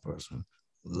from one more person.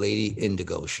 Lady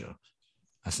Indigo Show.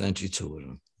 I sent you two of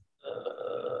them.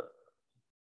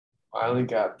 I only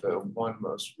got the one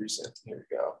most recent. Here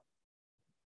we go.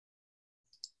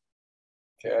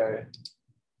 Okay.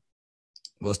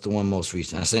 What's the one most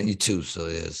recent? I sent you two, so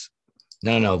there's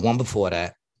no one before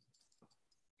that.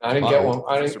 I didn't get one.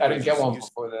 I didn't get one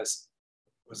before this.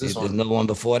 Was this one? There's no one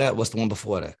before that? What's the one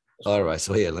before that? All right,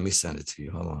 so here, let me send it to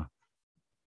you. Hold on.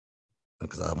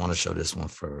 Because I want to show this one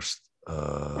first.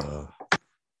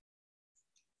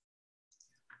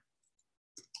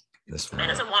 This one. I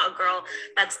doesn't want a girl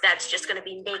that's just going to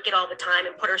be naked all the time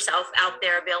and put herself out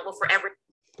there available for every.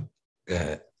 Go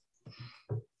ahead.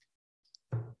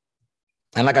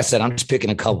 And like I said, I'm just picking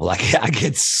a couple. I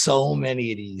get so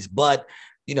many of these, but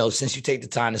since you take the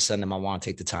time to send them, I want to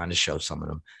take the time to show some of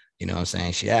them. You know what I'm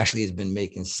saying? She actually has been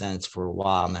making sense for a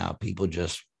while now. People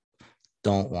just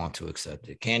don't want to accept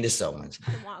it. Candace Owens.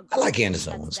 I like Candace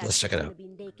Owens. Let's check it out.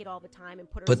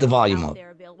 Put the volume up.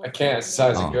 I can't. It's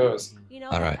as it goes.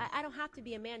 All right. I don't have to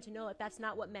be a man to know that that's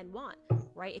not what men want,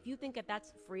 right? If you think that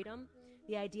that's freedom,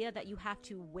 the idea that you have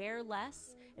to wear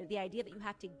less and the idea that you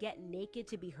have to get naked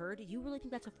to be heard, you really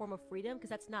think that's a form of freedom? Because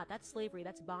that's slavery,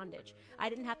 that's bondage. I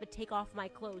didn't have to take off my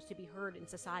clothes to be heard in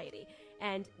society.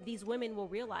 And these women will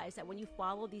realize that when you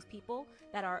follow these people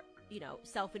that are,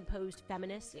 self-imposed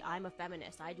feminists, I'm a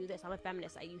feminist, I do this, I'm a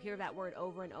feminist, you hear that word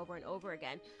over and over and over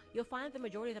again, you'll find that the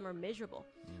majority of them are miserable.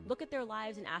 Look at their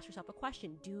lives and ask yourself a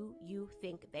question. Do you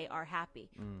think they are happy?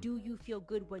 Do you feel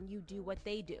good when you do what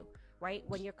they do? right?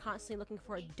 When you're constantly looking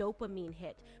for a dopamine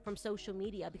hit from social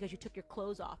media because you took your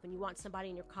clothes off and you want somebody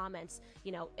in your comments,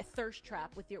 you know, a thirst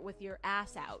trap with your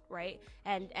ass out, right?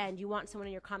 And you want someone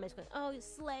in your comments going, oh,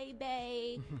 slay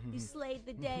bae, you slayed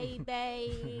the day, bae.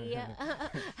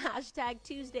 Hashtag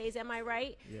Tuesdays, am I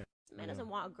right? Yeah. Man doesn't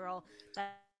want a girl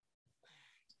that.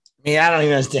 I mean, I don't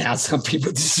even understand how some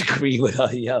people disagree with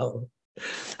her, yo.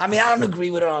 I mean, I don't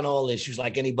agree with her on all issues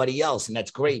like anybody else, and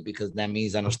that's great because that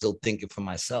means I'm still thinking for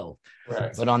myself.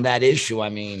 Right. But on that issue, I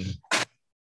mean,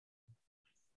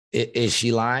 is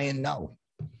she lying? No.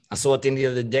 I saw a thing the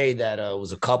other day that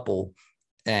was a couple,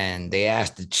 and they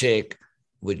asked the chick,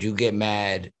 would you get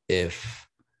mad if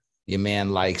your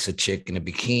man likes a chick in a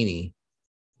bikini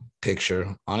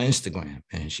picture on Instagram?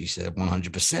 And she said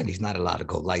 100%. He's not allowed to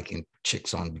go liking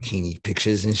chicks on bikini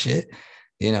pictures and shit.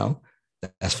 You know,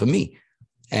 that's for me.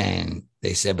 And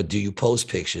they said, but do you post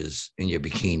pictures in your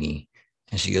bikini?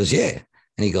 And she goes, yeah.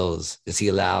 And he goes, is he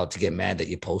allowed to get mad that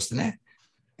you're posting that?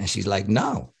 And she's like,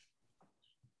 no.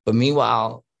 But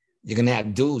meanwhile, you're going to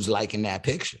have dudes liking that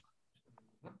picture.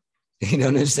 You know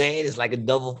what I'm saying? It's like a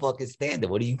double fucking standard.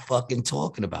 What are you fucking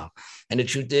talking about? And the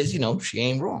truth is, you know, she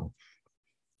ain't wrong.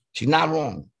 She's not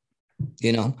wrong.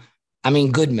 You know, I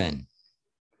mean, good men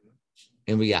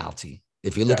in reality.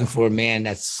 If you're looking for a man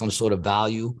that's some sort of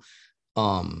value,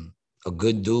 a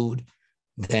good dude,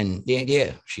 then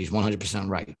yeah, she's 100%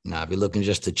 right. Now, if you're looking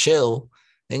just to chill,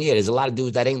 then yeah, there's a lot of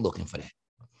dudes that ain't looking for that.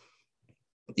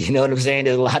 You know what I'm saying?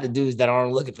 There's a lot of dudes that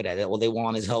aren't looking for that. All they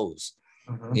want is hoes,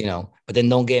 you know, but then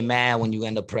don't get mad when you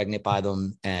end up pregnant by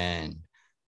them and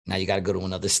now you got to go to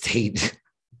another state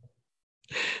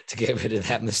to get rid of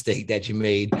that mistake that you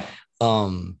made.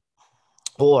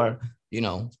 Or, you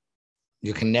know,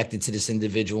 you're connected to this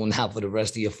individual now for the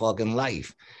rest of your fucking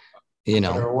life. You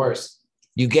know, or worse.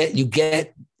 You get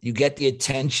the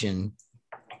attention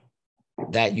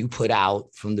that you put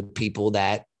out from the people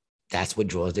that's what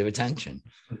draws their attention.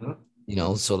 Mm-hmm. You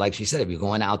know, so like she said, if you're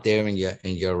going out there and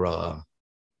you're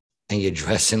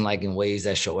dressing like in ways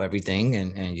that show everything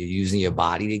and you're using your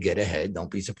body to get ahead,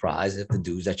 don't be surprised if the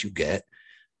dudes that you get,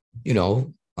 you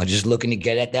know, are just looking to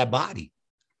get at that body.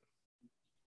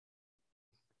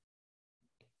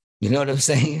 You know what I'm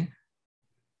saying?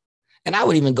 And I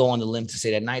would even go on the limb to say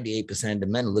that 98% of the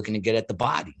men are looking to get at the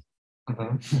body.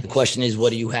 Mm-hmm. The question is, what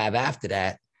do you have after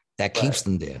that keeps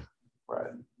them there?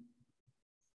 Right.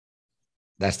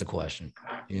 That's the question,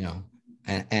 you know,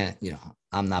 and you know,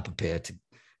 I'm not prepared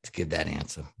to give that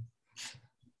answer.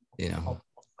 You know,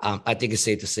 I think it's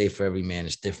safe to say for every man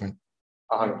it's different.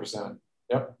 100%.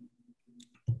 Yep.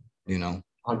 You know,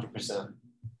 100%.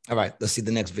 All right, let's see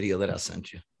the next video that I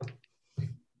sent you.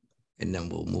 And then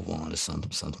we'll move on to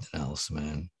something else,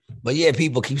 man. But yeah,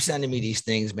 people keep sending me these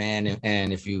things, man.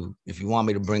 And if you want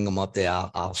me to bring them up there,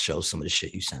 I'll show some of the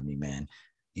shit you sent me, man.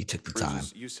 You took the time.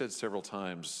 You said several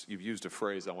times, you've used a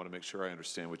phrase, I want to make sure I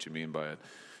understand what you mean by it.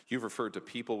 You've referred to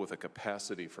people with a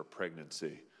capacity for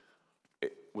pregnancy.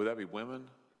 Would that be women?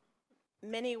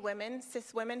 Many women,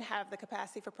 cis women, have the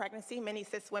capacity for pregnancy. Many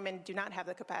cis women do not have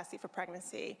the capacity for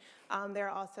pregnancy. There are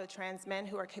also trans men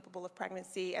who are capable of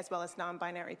pregnancy, as well as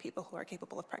non-binary people who are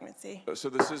capable of pregnancy. So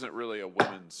this isn't really a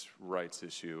women's rights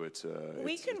issue.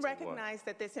 We can recognize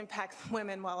that this impacts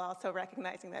women while also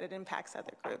recognizing that it impacts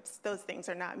other groups. Those things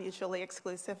are not mutually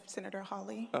exclusive, Senator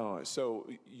Hawley. Oh, so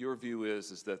your view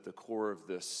is that the core of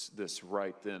this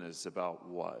right then is about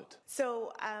what?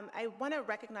 So I want to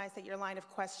recognize that your line of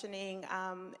questioning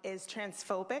is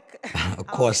transphobic. Of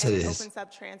course it is. It opens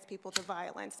up trans people to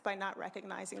violence by not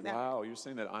recognizing that. Wow, you're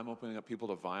saying that I'm opening up people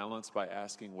to violence by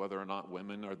asking whether or not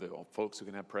women are the folks who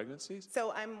can have pregnancies?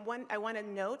 So I want to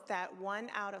note that 1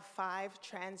 out of 5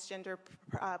 transgender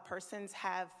persons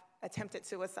have attempted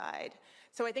suicide.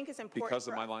 So I think it's important because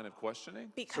of my line of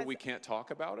questioning? So we can't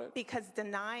talk about it? Because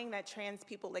denying that trans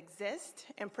people exist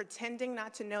and pretending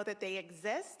not to know that they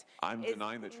exist. I'm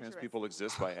denying that trans people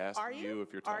exist by asking you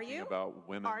if you're talking about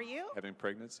women having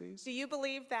pregnancies? Do you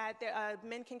believe that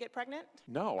men can get pregnant?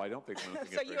 No, I don't think women can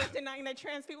get So pregnant. you're denying that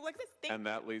trans people exist? And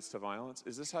that leads to violence?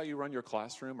 Is this how you run your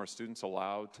classroom? Are students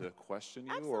allowed to question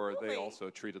you? Absolutely. Or are they also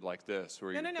treated like this,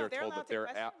 where No, they're told that they're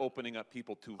opening up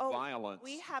people to violence?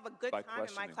 We have a good time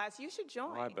in my class. You should join.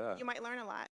 I bet. You might learn a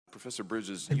lot. Professor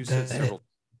Bridges, you said several.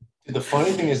 The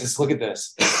funny thing is, just look at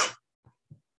this.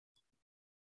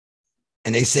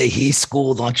 And they say he's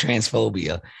schooled on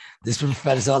transphobia. This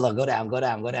professor, hold on, go down.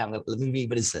 Let me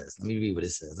read what it says.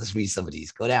 Let's read some of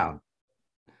these. Go down.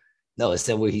 No, it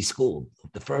said where he's schooled.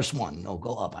 The first one. No,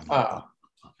 go up.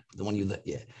 The one you look,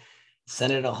 yeah.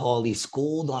 Senator Hawley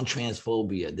schooled on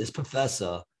transphobia. This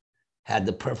professor had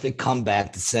the perfect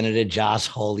comeback to Senator Josh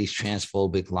Hawley's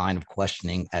transphobic line of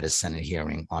questioning at a Senate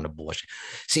hearing on abortion.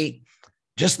 See,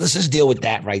 let's just deal with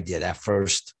that right there. That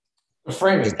first, the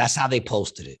framing. That's how they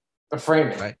posted it. The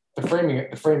framing, right? The framing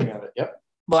of it. Yep.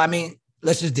 Well, I mean,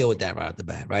 let's just deal with that right off the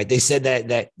bat, right? They said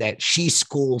that she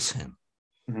schools him,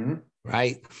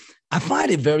 right? I find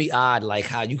it very odd, like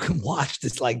how you can watch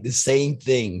this, like the same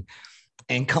thing,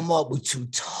 and come up with two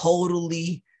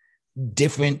totally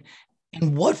different.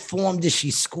 In what form did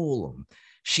she school him?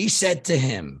 She said to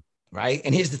him, right?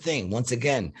 And here's the thing. Once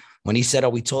again, when he said, are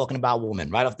we talking about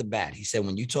women? Right off the bat, he said,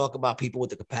 when you talk about people with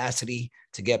the capacity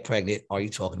to get pregnant, are you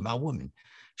talking about women?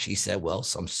 She said, well,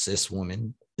 some cis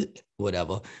women,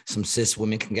 whatever, some cis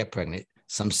women can get pregnant.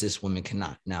 Some cis women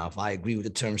cannot. Now, if I agree with the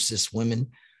term cis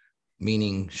women,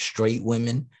 meaning straight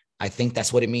women, I think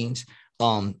that's what it means.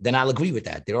 Then I'll agree with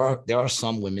that. There are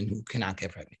some women who cannot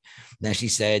get pregnant. Then she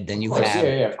said, then you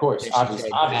have, of course,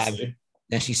 obviously.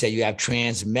 Then she said you have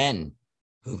trans men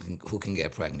who can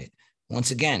get pregnant.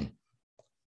 Once again,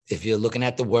 if you're looking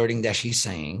at the wording that she's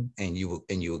saying, and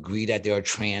you agree that there are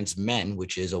trans men,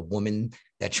 which is a woman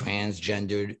that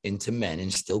transgendered into men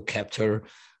and still kept her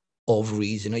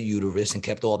ovaries and her uterus and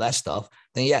kept all that stuff,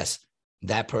 then yes,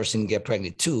 that person can get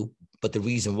pregnant too. But the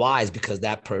reason why is because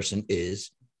that person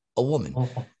is a woman.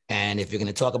 And if you're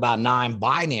going to talk about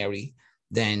non-binary,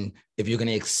 then if you're going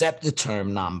to accept the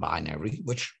term non-binary,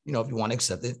 which, if you want to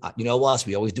accept it, us,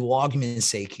 we always do argument's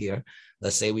sake here.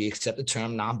 Let's say we accept the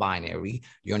term non-binary.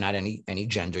 You're not any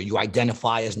gender. You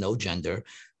identify as no gender,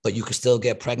 but you can still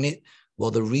get pregnant.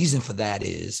 Well, the reason for that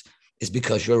is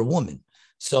because you're a woman.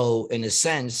 So in a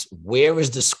sense, where is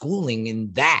the schooling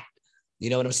in that? You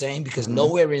know what I'm saying? Because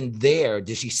nowhere in there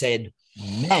did she said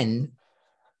men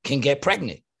can get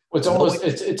pregnant. It's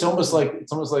almost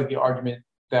like the argument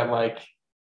that like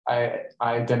I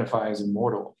identify as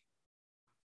immortal,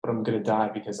 but I'm gonna die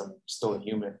because I'm still a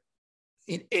human.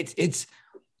 It's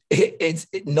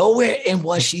nowhere in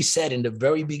what she said in the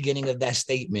very beginning of that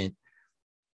statement.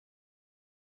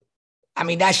 I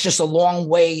mean, that's just a long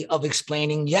way of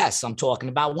explaining. Yes, I'm talking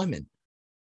about women.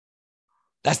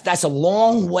 That's a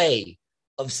long way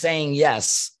of saying,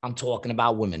 yes, I'm talking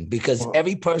about women, because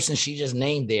every person she just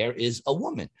named there is a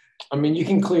woman. I mean, you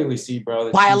can clearly see, bro,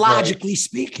 that biologically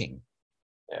speaking.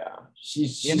 Yeah.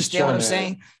 You understand what I'm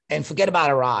saying? And forget about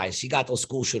her eyes. She got those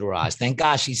school shooter eyes. Thank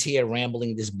God she's here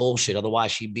rambling this bullshit.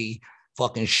 Otherwise, she'd be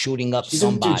fucking shooting up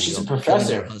somebody. She's a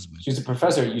professor. She's a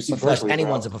professor at UC Berkeley.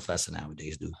 Anyone's a professor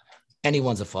nowadays, dude.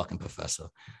 Anyone's a fucking professor.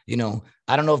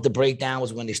 I don't know if the breakdown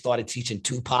was when they started teaching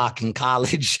Tupac in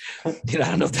college. I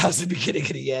don't know if that was the beginning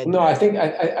of the end. No, I think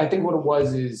what it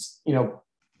was is,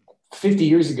 50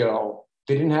 years ago,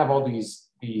 they didn't have all these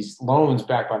loans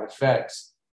backed by the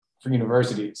feds for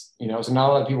universities, so not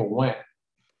a lot of people went.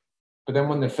 But then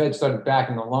when the Fed started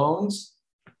backing the loans,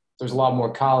 there's a lot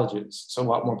more colleges, so a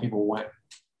lot more people went.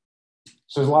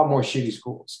 So there's a lot more shitty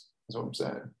schools, is what I'm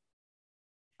saying.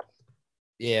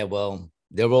 Yeah, well,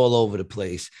 they're all over the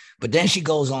place. But then she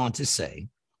goes on to say,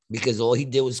 because all he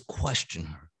did was question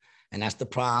her. And that's the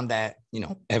problem that,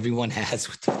 everyone has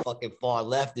with the fucking far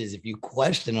left is if you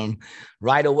question them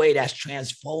right away, that's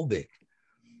transphobic.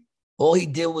 All he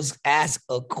did was ask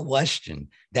a question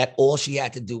that all she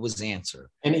had to do was answer.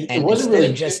 And it wasn't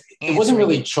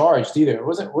really charged either. It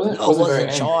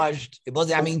wasn't charged. It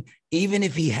wasn't. I mean, even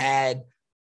if he had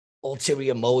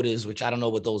ulterior motives, which I don't know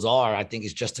what those are, I think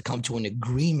it's just to come to an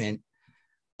agreement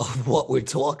of what we're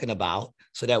talking about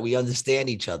so that we understand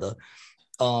each other.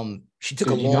 She took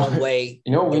a long way.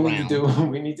 What we need to do?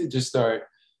 We need to just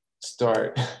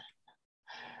start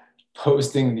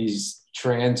posting these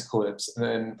trans clips and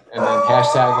then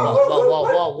hashtagging.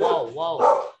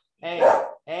 Whoa.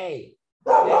 Hey.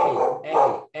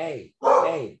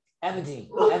 Everdeen,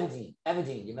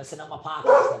 you're messing up my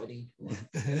podcast, Everdeen.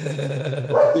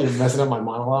 You're messing up my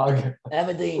monologue.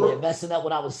 Everdeen, you're messing up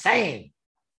what I was saying.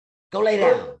 Go lay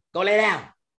down.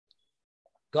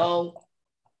 Go.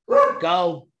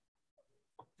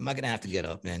 Am I gonna have to get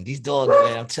up, man? These dogs,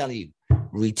 man, I'm telling you,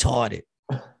 retarded.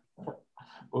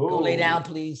 Ooh. Go lay down,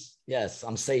 please. Yes,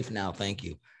 I'm safe now. Thank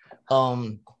you.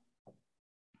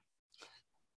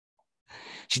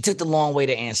 She took the long way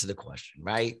to answer the question,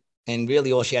 right? And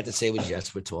really all she had to say was,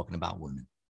 yes, we're talking about women.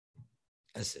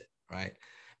 That's it, right?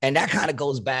 And that kind of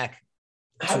goes back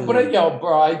to... But,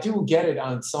 bro, I do get it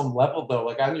on some level, though.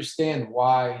 Like, I understand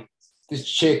why this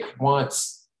chick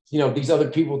wants, these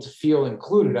other people to feel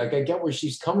included. Like, I get where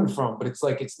she's coming from, but it's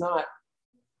like, it's not...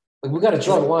 Like, we got to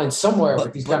draw the line somewhere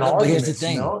with these kind of arguments, here's the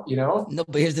thing. No,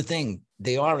 but here's the thing.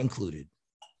 They are included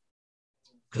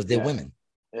because they're women.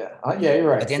 Yeah. Yeah, you're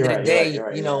right. At the end of the day,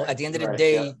 at the end of the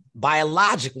day,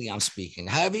 biologically, I'm speaking.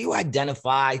 However you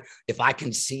identify, if I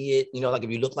can see it, like if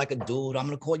you look like a dude, I'm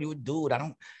gonna call you a dude.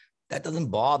 That doesn't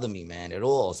bother me, man, at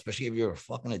all. Especially if you're a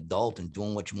fucking adult and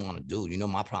doing what you want to do.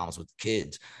 My problems with the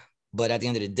kids. But at the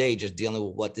end of the day, just dealing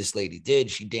with what this lady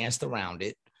did, she danced around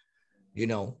it,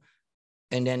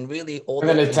 and then really all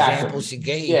the examples she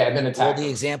gave, all the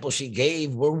examples she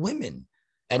gave were women.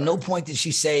 At no point did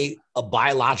she say a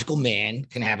biological man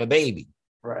can have a baby.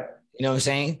 Right. You know what I'm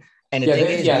saying? And the thing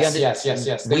is,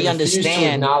 yes. We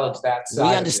understand. Acknowledge that side.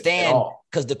 We understand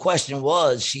because the question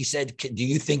was, she said, "Do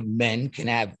you think men can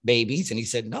have babies?" And he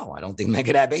said, "No, I don't think men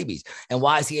can have babies." And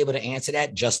why is he able to answer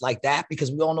that just like that? Because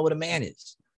we all know what a man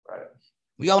is. Right.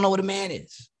 We all know what a man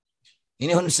is. You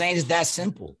know what I'm saying? It's that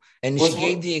simple. And she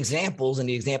gave the examples and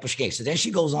the example she gave. So then she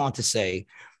goes on to say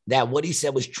that what he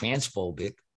said was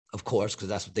transphobic, of course, because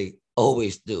that's what they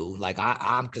always do. Like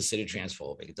I'm considered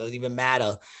transphobic. It doesn't even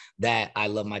matter that I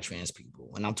love my trans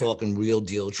people. And I'm talking real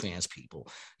deal trans people.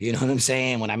 You know what I'm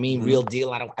saying? When I mean real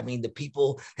deal, I mean the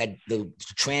people that the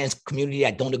trans community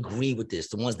that don't agree with this,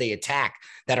 the ones they attack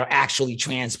that are actually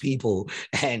trans people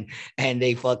and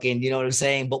they fucking, you know what I'm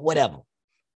saying? But whatever,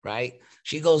 right?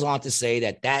 She goes on to say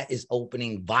that is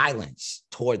opening violence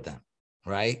toward them,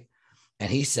 right?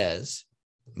 And he says,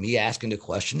 me asking the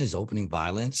question is opening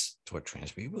violence toward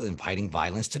trans people, inviting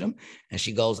violence to them. And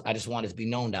she goes, I just want it to be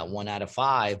known that 1 out of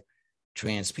 5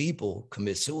 trans people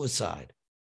commit suicide.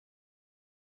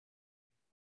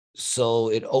 So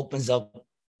it opens up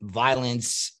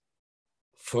violence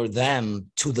for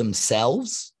them to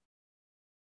themselves.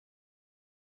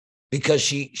 Because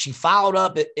she followed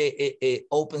up, it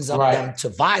opens up them to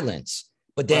violence,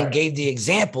 but then gave the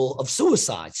example of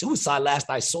suicide. Suicide, last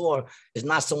I saw, is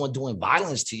not someone doing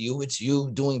violence to you. It's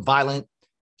you doing violence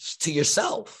to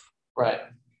yourself. Right.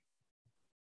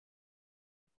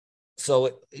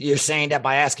 So you're saying that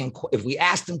by asking, if we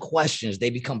ask them questions, they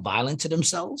become violent to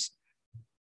themselves?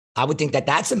 I would think that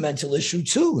that's a mental issue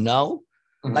too, no?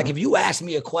 Mm-hmm. Like if you asked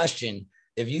me a question,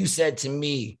 if you said to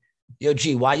me, yo,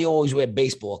 G, why you always wear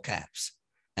baseball caps?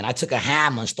 And I took a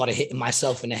hammer and started hitting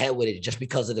myself in the head with it just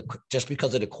because of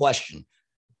the question.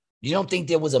 You don't think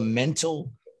there was a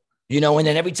mental, and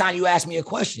then every time you ask me a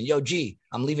question, yo, G,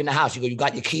 I'm leaving the house. You go, you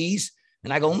got your keys?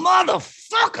 And I go,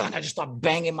 motherfucker. And I just start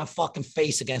banging my fucking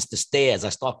face against the stairs. I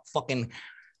start fucking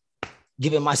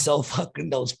giving myself fucking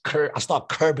those I start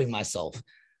curbing myself.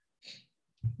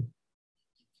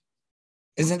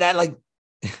 Isn't that like,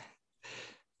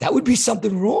 that would be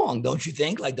something wrong, don't you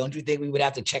think? Like, don't you think we would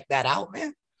have to check that out,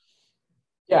 man?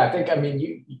 Yeah, I mean,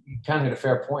 you kind of had a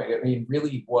fair point. I mean,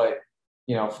 really what,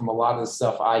 from a lot of the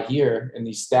stuff I hear and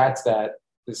these stats that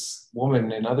this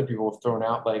woman and other people have thrown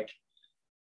out, like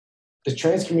the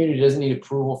trans community doesn't need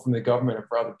approval from the government or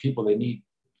for other people. They need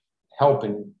help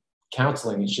and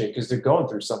counseling and shit because they're going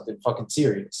through something fucking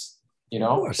serious.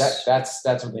 That's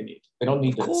what they need. They don't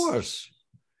need this. Of course.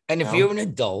 And if you're an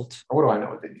adult, what do I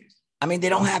know what they need? I mean, they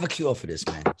don't have a cure for this,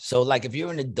 man. So like, if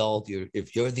you're an adult,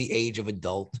 if you're the age of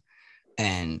adult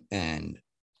and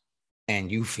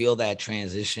you feel that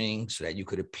transitioning so that you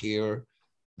could appear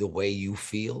the way you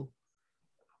feel,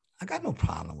 I got no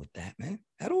problem with that, man,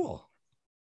 at all.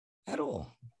 At all.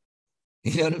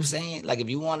 You know what I'm saying? Like if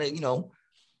you want to,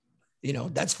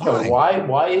 that's fine. No,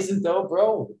 why is it though,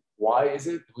 bro? Why is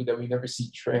it that we never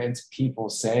see trans people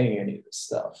saying any of this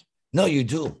stuff? No, you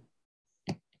do.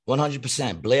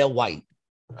 100%. Blair White.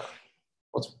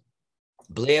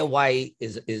 Blair White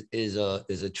is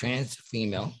a trans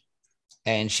female,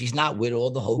 and she's not with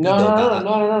all the hokey dokey.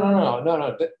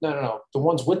 No. The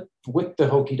ones with the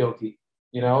hokey dokey,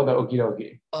 the okey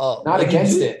dokey. Not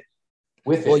against it.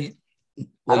 With it.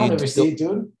 I don't ever see it,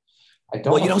 dude. I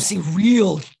don't. Well, you don't see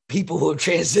real people who have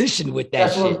transitioned with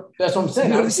that shit. That's what I'm saying.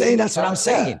 You know what I'm saying? That's what I'm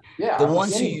saying. Yeah. The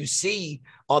ones who you see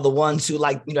are the ones who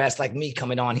that's like me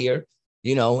coming on here,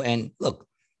 and look,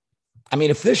 I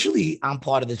mean, officially, I'm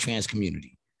part of the trans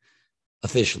community.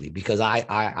 Officially, because I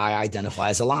identify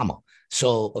as a llama.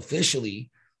 So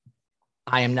officially,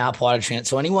 I am now part of trans.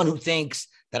 So anyone who thinks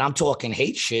that I'm talking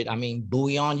hate shit, I mean,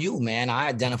 buoy on you, man. I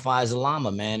identify as a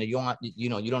llama, man. You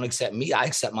don't accept me. I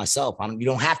accept myself. You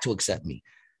don't have to accept me.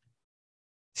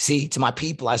 See, to my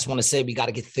people, I just want to say we got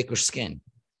to get thicker skin.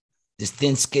 This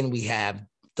thin skin we have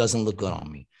doesn't look good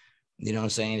on me. You know what I'm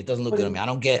saying? It doesn't look good on me. I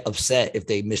don't get upset if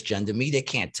they misgender me. They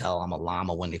can't tell I'm a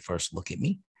llama when they first look at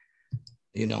me.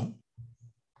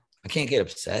 I can't get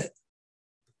upset.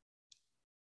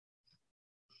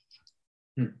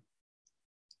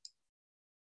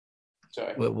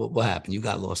 Sorry. What happened? You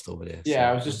got lost over there.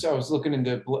 Yeah, so. I was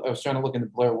trying to look into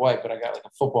Blair White, but I got like a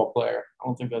football player. I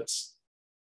don't think that's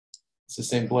It's the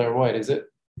same Blair White, is it?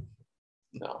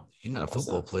 No. You're not a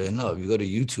football player. No, if you go to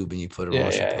YouTube and you put it Yeah,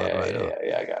 on, she'll yeah, pop yeah, right yeah, up.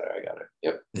 yeah, I got her.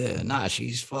 Yep. Yeah, nah,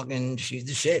 she's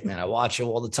the shit, man. I watch her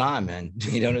all the time, man.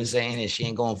 You know what I'm saying? And she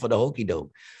ain't going for the hokey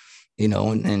doke, you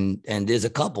know. And there's a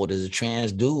couple. There's a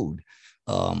trans dude.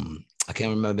 I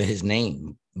can't remember his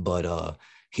name, but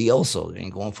he also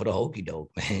ain't going for the hokey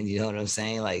doke, man. You know what I'm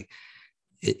saying? Like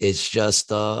it's just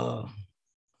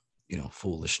you know,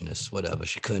 foolishness, whatever.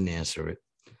 She couldn't answer it,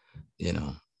 you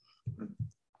know.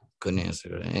 Couldn't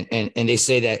answer it. And they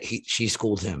say that she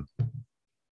schooled him.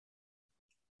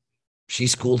 She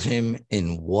schooled him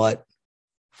in what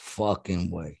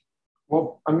fucking way?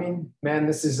 Well, I mean, man,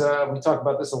 this is we talk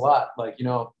about this a lot. Like, you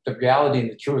know, the reality and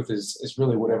the truth is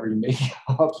really whatever you make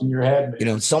up in your head, man. You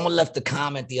know, someone left a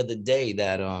comment the other day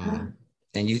that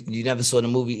and you never saw the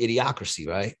movie Idiocracy,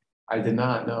 right? I did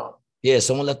not know. Yeah,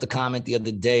 someone left a comment the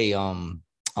other day on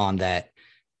that.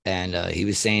 And he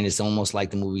was saying it's almost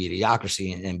like the movie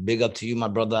Idiocracy. And big up to you, my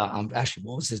brother. Actually,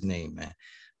 what was his name, man?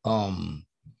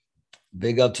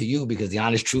 Big up to you, because the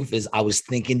honest truth is I was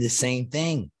thinking the same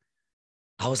thing.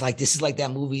 I was like, this is like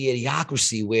that movie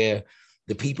Idiocracy where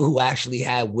the people who actually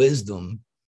had wisdom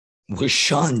were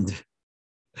shunned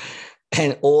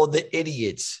and all the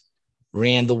idiots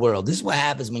ran the world. This is what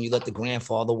happens when you let the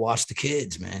grandfather watch the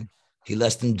kids, man. He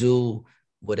lets them do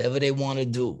whatever they want to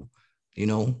do, you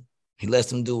know? He lets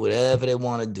them do whatever they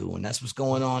want to do. And that's what's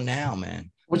going on now,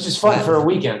 man. Which is fun for a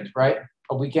weekend, right?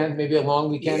 A weekend, maybe a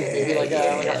long weekend, maybe like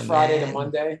a Friday to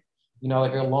Monday, you know,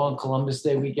 like a long Columbus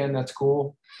Day weekend. That's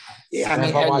cool. Yeah, I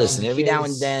mean, hey, listen, every now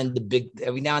and then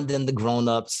the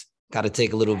grown-ups got to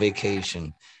take a little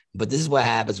vacation. But this is what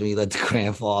happens when you let the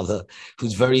grandfather,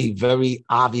 who's very, very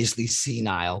obviously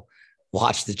senile,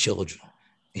 watch the children.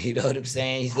 You know what I'm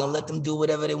saying? He's gonna let them do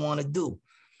whatever they want to do.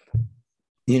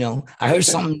 You know, I heard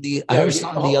something the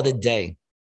other day.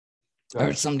 I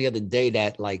heard something the other day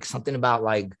that like something about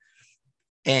like,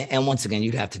 and once again,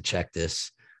 you'd have to check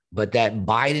this, but that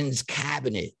Biden's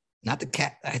cabinet, not the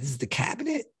this is the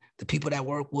cabinet, the people that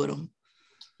work with him.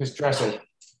 His dresser.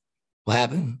 What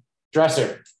happened?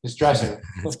 His dresser.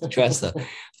 Dresser.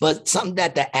 But something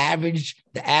that the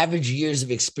average years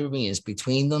of experience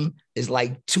between them is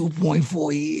like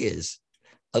 2.4 years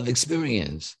of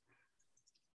experience.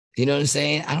 You know what I'm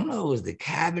saying? I don't know, it was the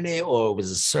cabinet or it was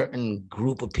a certain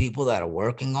group of people that are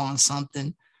working on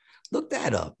something. Look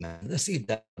that up, man. Let's see if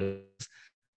that is.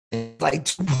 It's like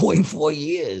 2.4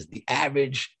 years, the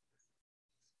average,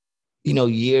 you know,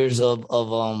 years of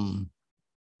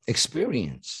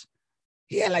experience.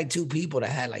 He had like two people that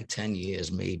had like 10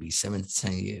 years, maybe 7 to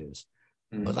 10 years.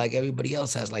 But like everybody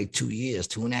else has like 2 years,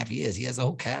 2.5 years. He has a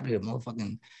whole cabinet of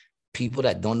motherfucking people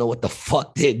that don't know what the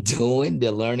fuck they're doing.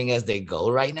 They're learning as they go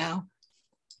right now.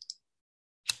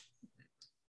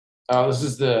 This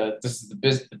is the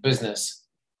business.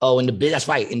 Oh, that's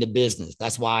right, in the business.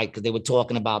 That's why, because they were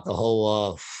talking about the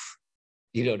whole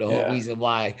whole reason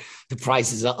why the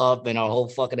prices are up and our whole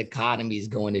fucking economy is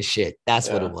going to shit. That's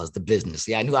what it was, the business.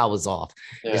 Yeah, I knew I was off.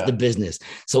 Yeah. It's the business.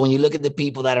 So when you look at the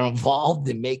people that are involved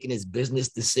in making his business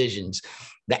decisions,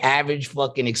 the average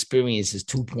fucking experience is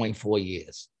 2.4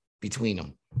 years between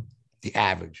them. The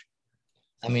average.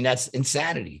 I mean, that's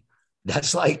insanity.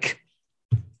 That's like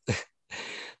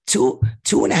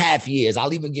 2.5 years.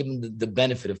 I'll even give him the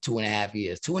benefit of 2.5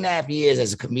 years. 2.5 years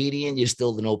as a comedian, you're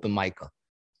still an open micer.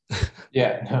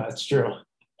 Yeah, no, that's true.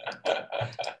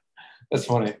 That's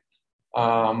funny.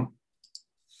 You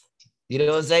know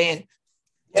what I'm saying?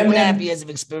 Yeah, 2.5 years of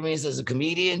experience as a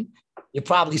comedian, you're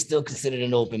probably still considered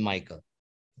an open micer.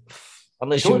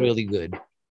 Unless you're really good.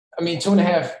 I mean,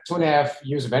 2.5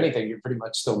 years of anything, you're pretty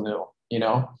much still new, you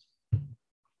know?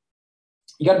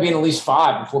 You got to be in at least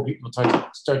 5 before people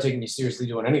start taking you seriously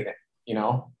doing anything, you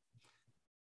know?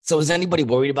 So is anybody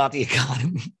worried about the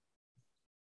economy?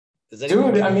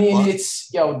 Dude, I mean, it's,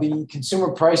 the consumer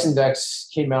price index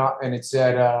came out and it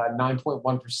said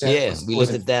 9.1%. Yeah, we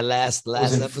looked at that last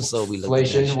episode. We looked at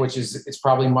inflation, which is, it's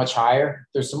probably much higher.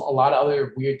 There's a lot of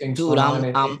other weird things going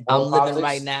on. I'm living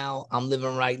right now. I'm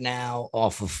living right now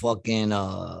off of fucking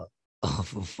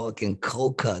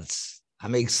cold cuts. I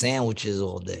make sandwiches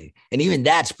all day, and even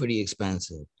that's pretty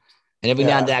expensive. And every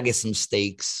now and then I get some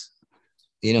steaks.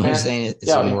 You know what I'm saying?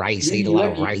 Some rice. I eat a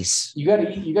lot of rice. You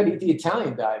gotta eat the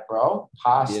Italian diet, bro.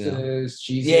 Pastas,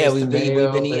 cheeses. Yeah, we've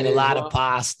been eating a lot of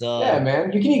pasta. Yeah,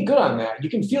 man. You can eat good on that. You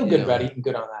can feel good about eating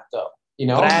good on that, though. You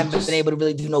know, but I haven't been able to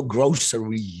really do no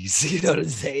groceries. You know what I'm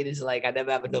saying? It's like I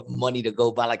never have enough money to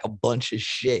go buy like a bunch of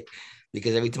shit.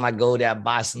 Because every time I go there, I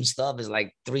buy some stuff, it's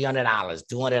like $300,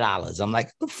 $200. I'm like,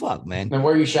 what the fuck, man? And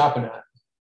where are you shopping at?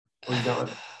 Where are you going?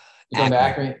 You're going to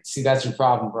Akron. See, that's your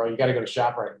problem, bro. You got to go to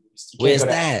ShopRite. Where's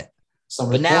that?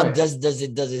 Summers But now Point. does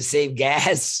it save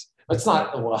gas? It's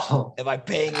not, well. Am I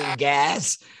paying in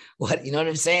gas? What, you know what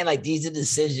I'm saying? Like, these are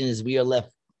decisions we are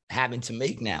left having to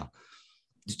make now.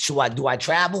 Do I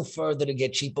travel further to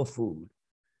get cheaper food?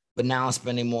 But now I'm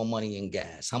spending more money in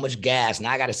gas. How much gas?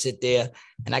 Now I got to sit there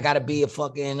and I got to be a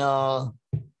fucking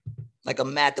like a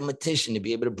mathematician to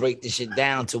be able to break this shit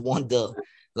down to wonder,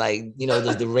 like, you know,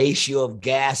 there's the ratio of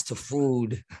gas to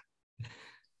food.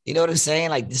 You know what I'm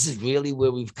saying? Like, this is really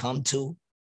where we've come to.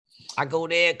 I go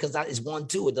there because it's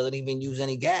 1-2. It doesn't even use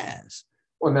any gas.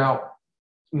 Well,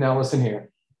 now listen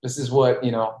here. This is what,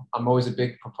 you know, I'm always a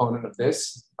big proponent of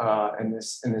this and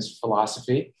this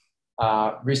philosophy.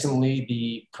 Recently,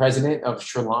 the president of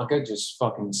Sri Lanka just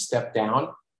fucking stepped down,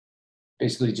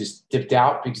 basically just dipped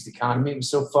out because the economy was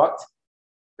so fucked.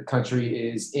 The country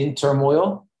is in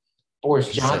turmoil.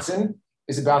 Boris Johnson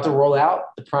is about to roll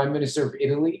out. The prime minister of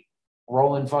Italy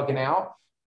rolling fucking out.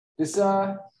 This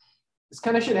kind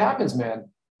of shit happens, man.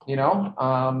 You know,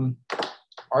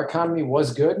 our economy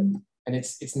was good and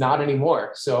it's not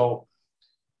anymore. So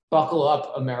buckle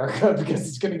up, America, because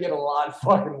it's going to get a lot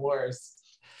fucking worse.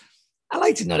 I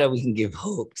like to know that we can give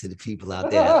hope to the people out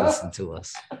there that listen to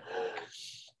us.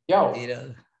 Yo, you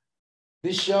know,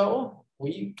 this show,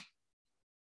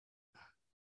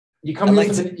 you come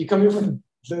here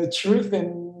for the truth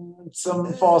and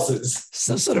some falses.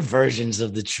 Some sort of versions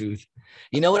of the truth.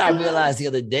 You know what I realized the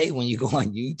other day? When you go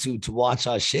on YouTube to watch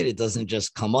our shit, it doesn't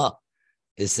just come up.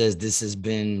 It says this has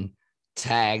been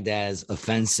tagged as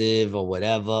offensive or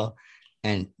whatever.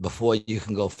 And before you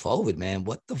can go forward, man,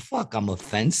 what the fuck? I'm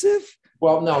offensive?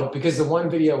 Well, no, because the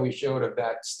one video we showed of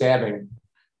that stabbing,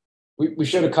 we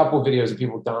showed a couple of videos of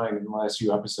people dying in the last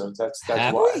few episodes. That's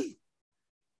why. We?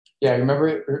 Yeah,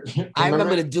 remember? I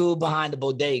remember the dude behind the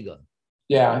bodega.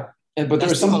 Yeah, but there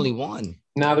was only one.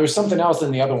 Now there was something else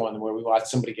in the other one where we watched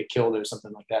somebody get killed or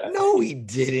something like that. No, he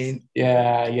didn't.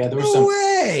 Yeah, there was no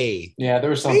way. Yeah,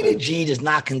 there was something. Rated G does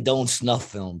not condone snuff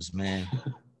films, man.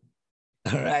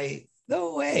 All right,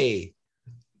 no way.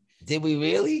 Did we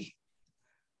really?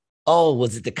 Oh,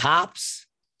 was it the cops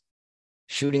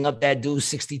shooting up that dude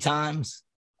 60 times?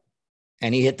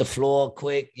 And he hit the floor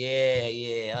quick?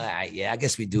 Yeah. All right, yeah. I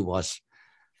guess we do watch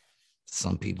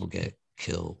some people get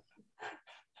killed.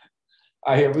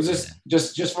 It was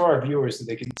just for our viewers so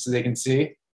they can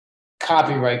see.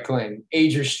 Copyright claim,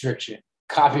 age restriction,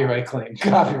 copyright claim,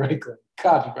 copyright claim,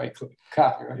 copyright claim,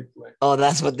 copyright claim. Oh,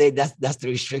 that's what that's the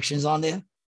restrictions on there?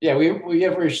 Yeah, we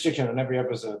have a restriction on every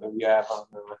episode that we have on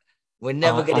the. We're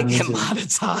never gonna get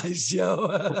monetized, yo.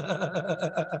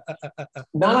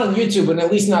 Not on YouTube, but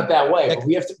at least not that way. But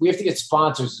we have to get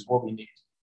sponsors is what we need.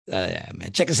 Yeah,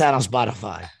 man. Check us out on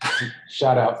Spotify.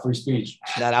 Shout out free speech.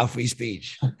 Shout out free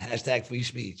speech. Hashtag free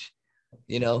speech.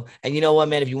 You know, and you know what,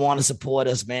 man? If you want to support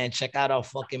us, man, check out our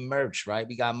fucking merch, right?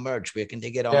 We got merch. Where can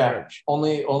they get our merch?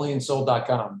 Only in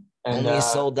soul.com. And only in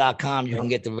soul.com. You can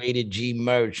get the Rated G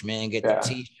merch, man. Get the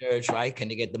t-shirts, right? Can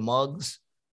they get the mugs?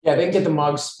 Yeah, they can get the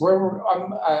mugs.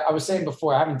 I was saying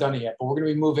before, I haven't done it yet, but we're going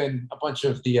to be moving a bunch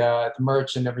of the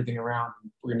merch and everything around.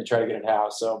 We're going to try to get it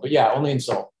housed. So, but yeah, only in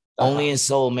Soul. Only in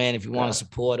Soul, man. If you want to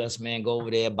support us, man, go over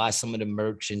there, buy some of the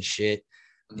merch and shit.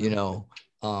 You know,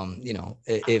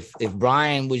 if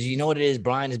Brian was, you know what it is,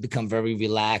 Brian has become very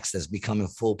relaxed, has become a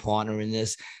full partner in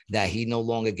this, that he no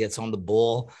longer gets on the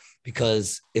ball,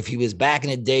 because if he was back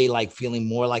in the day, like feeling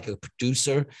more like a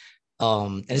producer,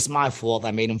 and it's my fault.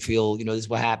 I made him feel, this is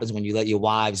what happens when you let your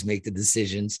wives make the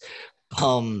decisions.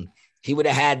 He would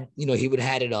have had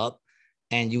it up,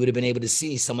 and you would have been able to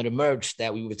see some of the merch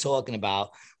that we were talking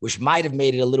about, which might have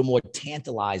made it a little more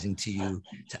tantalizing to you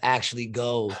to actually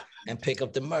go and pick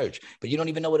up the merch. But you don't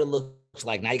even know what it looks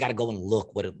like. Now you got to go and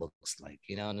look what it looks like.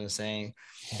 You know what I'm saying?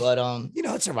 But,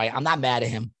 it's all right. I'm not mad at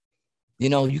him.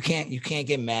 You can't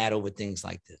get mad over things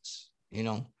like this,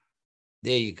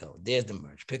 There you go. There's the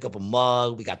merch. Pick up a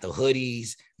mug. We got the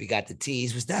hoodies. We got the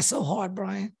tees. Was that so hard,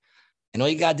 Brian? And all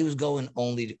you got to do is go in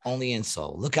only in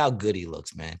Soul. Look how good he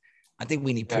looks, man. I think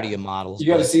we need prettier models. You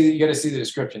got to see the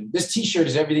description. This t-shirt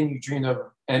is everything you dreamed of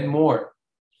and more.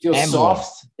 It feels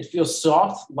soft. It feels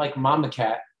soft like Mama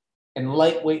Cat and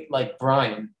lightweight like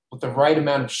Brian with the right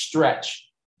amount of stretch,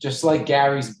 just like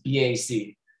Gary's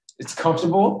BAC. It's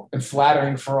comfortable and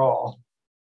flattering for all.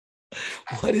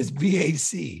 What is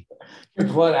BAC? Your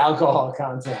blood alcohol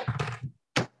content.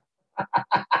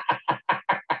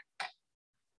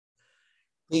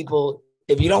 People,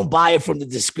 if you don't buy it from the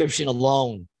description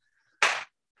alone,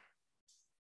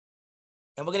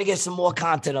 and we're going to get some more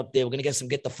content up there. We're going to get some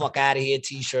get the fuck out of here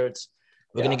t-shirts.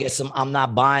 We're going to get some I'm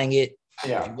not buying it.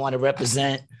 Yeah. If you want to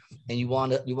represent and you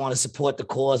want to support the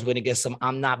cause, we're gonna get some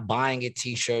I'm not buying it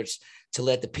t-shirts to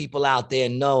let the people out there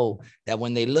know that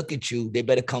when they look at you, they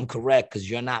better come correct because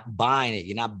you're not buying it.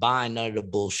 You're not buying none of the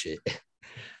bullshit.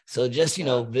 So just,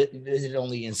 visit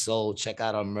Only in Soul, check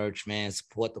out our merch, man,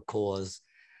 support the cause.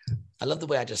 I love the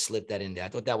way I just slipped that in there. I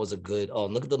thought that was a good,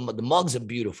 look at the mugs are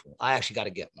beautiful. I actually got to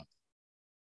get one.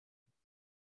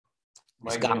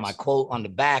 It's got my quote on the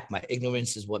back. My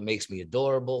ignorance is what makes me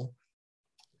adorable.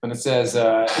 And it says,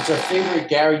 it's our favorite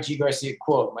Gary G. Garcia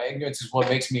quote. My ignorance is what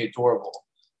makes me adorable.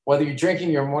 Whether you're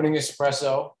drinking your morning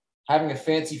espresso, having a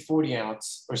fancy 40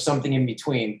 ounce, or something in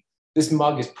between, this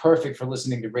mug is perfect for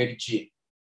listening to Rated G.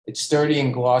 It's sturdy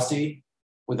and glossy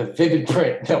with a vivid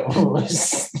print that will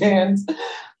withstand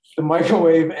the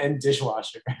microwave and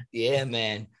dishwasher. Yeah,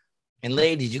 man. And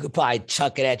ladies, you could probably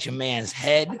chuck it at your man's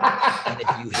head. And if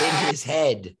you hit his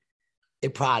head,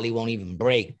 it probably won't even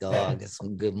break, dog. It's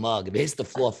some good mug. If it hits the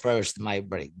floor first, it might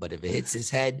break. But if it hits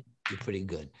his head, you're pretty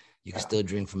good. You can still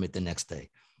drink from it the next day.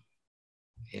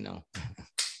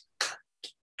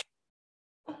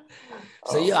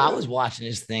 So yeah, I was watching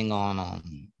this thing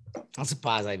on I'm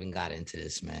surprised I even got into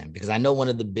this, man, because I know one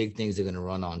of the big things they're gonna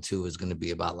run on too is gonna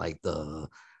be about like the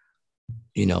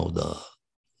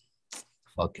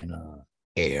fucking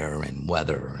air and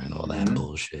weather and all that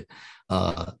bullshit.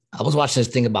 I was watching this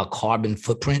thing about carbon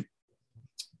footprint.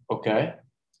 Okay.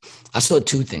 I saw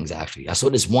two things actually. I saw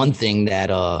this one thing that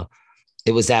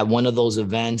it was at one of those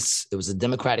events. It was a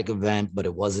Democratic event, but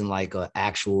it wasn't like an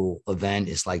actual event.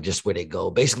 It's like just where they go,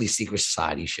 basically secret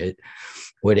society shit,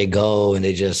 where they go and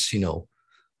they just, the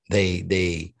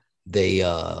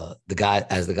guy,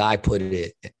 as the guy put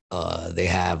it, they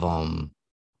have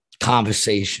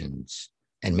conversations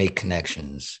and make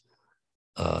connections.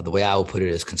 The way I would put it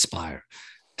is conspire.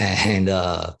 And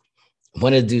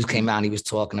one of the dudes came out and he was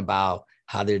talking about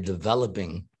how they're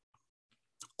developing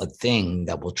a thing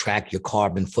that will track your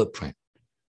carbon footprint.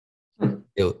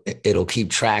 It'll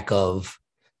keep track of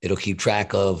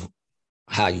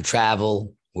how you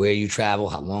travel, where you travel,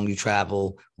 how long you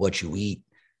travel, what you eat,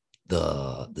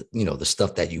 the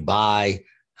stuff that you buy,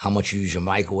 how much you use your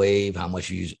microwave, how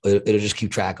much you use. It'll just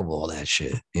keep track of all that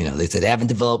shit. They said they haven't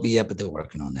developed it yet, but they're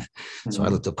working on that. Mm-hmm. So I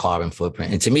looked at carbon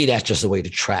footprint, and to me, that's just a way to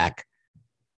track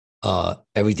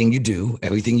everything you do,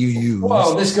 everything you use.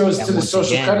 Well, this goes to the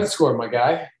social credit score, my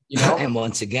guy. And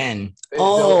once again,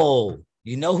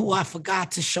 you know who I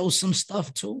forgot to show some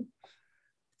stuff to?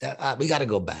 That we got to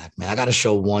go back, man. I got to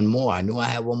show one more. I knew I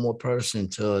had one more person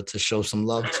to show some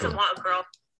love to.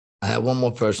 I had one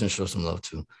more person to show some love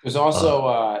to. There's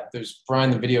also there's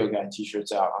Brian the Video Guy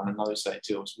t-shirts out on another site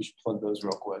too, so we should plug those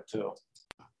real quick too.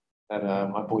 That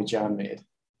my boy John made.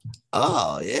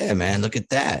 Oh yeah, man! Look at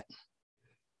that,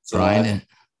 so, Brian.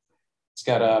 It's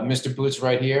got Mr. Boots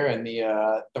right here and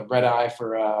the red eye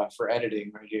for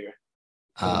editing right here.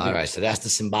 All right, so that's the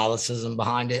symbolicism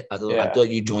behind it. I thought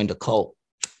you joined a cult.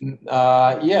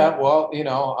 Yeah, well,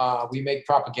 we make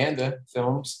propaganda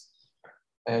films,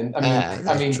 and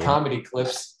I mean true. Comedy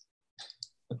clips.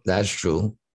 That's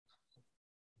true.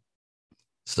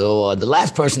 So the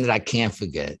last person that I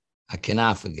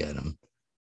cannot forget him,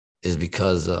 is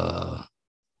because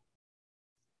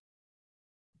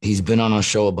he's been on our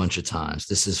show a bunch of times.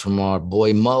 This is from our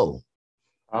boy Mo.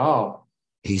 Oh.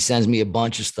 He sends me a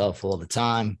bunch of stuff all the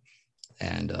time,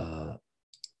 and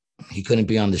he couldn't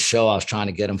be on the show. I was trying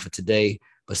to get him for today,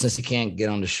 but since he can't get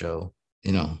on the show,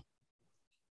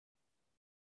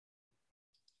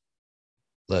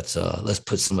 let's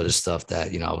put some of the stuff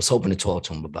that I was hoping to talk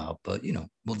to him about, but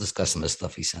we'll discuss some of the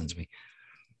stuff he sends me.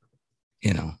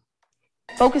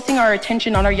 Focusing our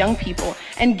attention on our young people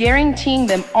and guaranteeing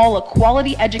them all a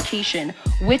quality education,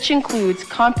 which includes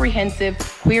comprehensive,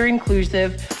 queer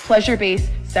inclusive, pleasure-based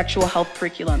sexual health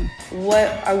curriculum. What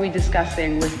are we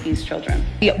discussing with these children?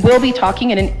 We'll be talking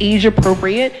in an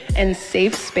age-appropriate and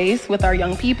safe space with our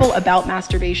young people about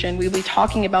masturbation. We'll be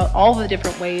talking about all the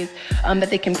different ways that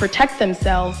they can protect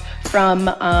themselves from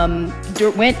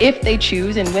if they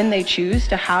choose and when they choose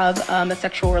to have a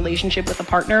sexual relationship with a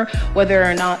partner, whether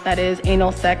or not that is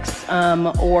anal sex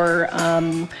or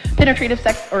penetrative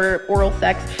sex or oral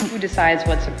sex. Who decides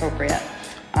what's appropriate?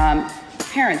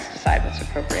 Parents decide what's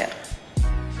appropriate.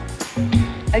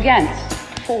 Against,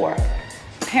 for.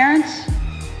 Parents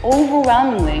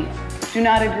overwhelmingly do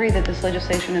not agree that this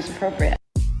legislation is appropriate.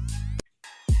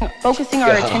 Focusing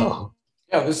our attention.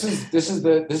 Yeah, this is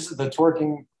the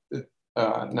twerking.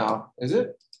 No, is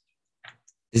it?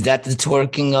 Is that the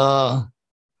twerking?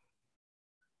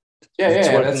 Yeah,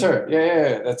 that's her.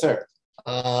 Yeah, that's her.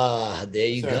 There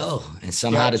you go. And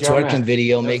somehow the twerking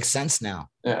video makes sense now.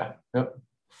 Yeah. Yep.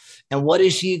 And what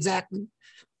is she exactly?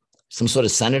 Some sort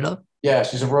of senator? Yeah,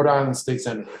 she's a Rhode Island state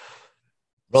senator.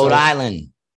 Rhode Island.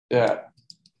 Yeah.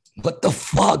 What the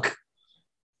fuck?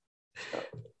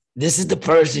 This is the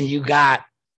person you got.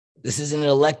 This is an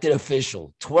elected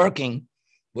official twerking,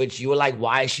 which you were like,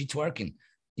 why is she twerking?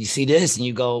 You see this and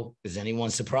you go, is anyone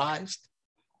surprised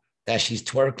that she's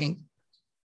twerking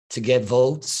to get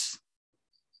votes?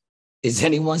 Is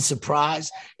anyone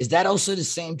surprised? Is that also the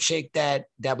same chick that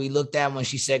we looked at when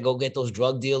she said, go get those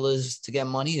drug dealers to get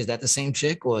money? Is that the same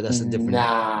chick or that's a different?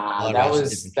 Nah, that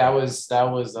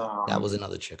was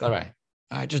another chick. All right.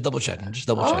 All right, just double checking. I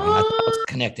thought I was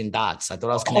connecting dots. I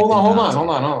thought I was connecting hold dots. on.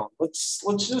 I'll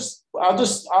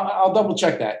double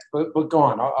check that. But go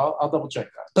on. I'll double check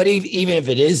that. But even if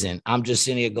it isn't, I'm just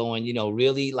sitting here going,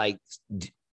 really, like,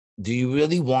 do you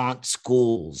really want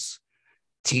schools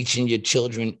teaching your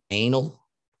children anal?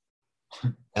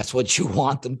 That's what you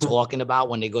want them talking about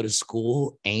when they go to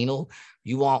school, anal?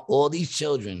 You want all these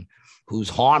children whose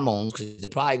hormones, because they're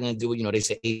probably going to do it, they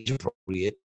say age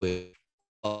appropriate,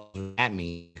 at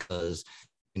me because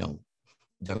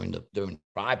during the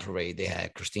Pride Parade they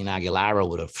had Christina Aguilera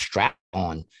with a strap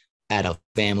on at a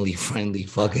family friendly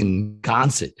fucking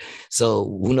concert. So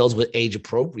who knows what age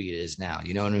appropriate is now?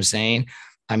 You know what I'm saying?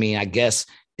 I mean, I guess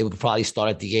it would probably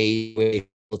start at the age where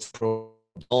it's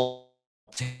whole.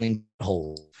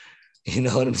 You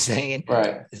know what I'm saying?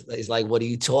 Right. It's like, what are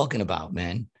you talking about,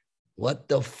 man? What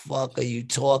the fuck are you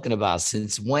talking about?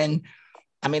 Since when?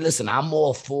 I mean, listen, I'm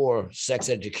all for sex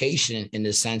education in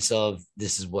the sense of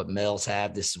this is what males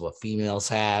have, this is what females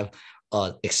have,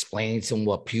 explaining to them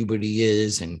what puberty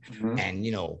is and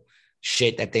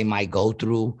shit that they might go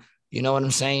through. You know what I'm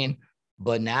saying?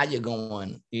 But now you're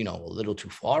going, a little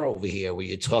too far over here where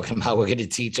you're talking about we're going to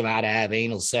teach them how to have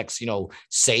anal sex,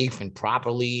 safe and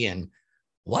properly. And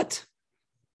what?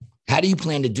 How do you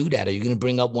plan to do that? Are you going to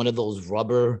bring up one of those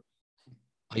rubber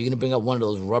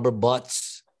butts?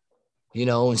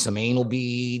 And some anal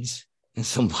beads and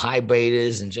some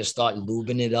vibrators and just start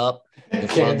lubing it up in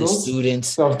front of the students.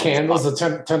 So candles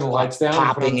to turn the lights down.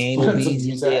 Popping anal beads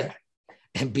in there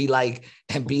and be like,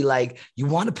 you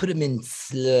want to put them in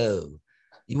slow.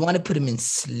 You want to put them in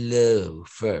slow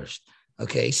first.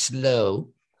 Okay,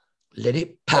 slow. Let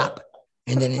it pop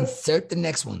and then insert the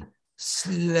next one.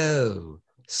 Slow.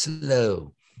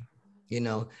 Sometimes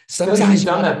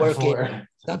you want to work it.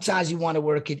 Sometimes you want to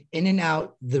work it in and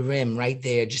out the rim right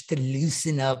there just to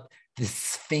loosen up the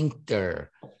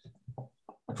sphincter.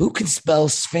 Who can spell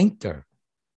sphincter?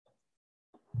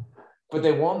 But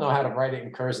they won't know how to write it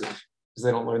in cursive because they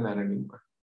don't learn that anymore.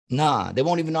 Nah, they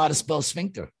won't even know how to spell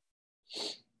sphincter.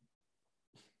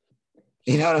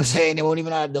 You know what I'm saying? They won't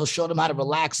even know. They'll show them how to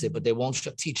relax it, but they won't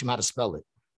teach them how to spell it.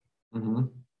 Mm-hmm.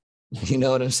 You know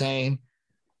what I'm saying?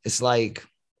 It's like,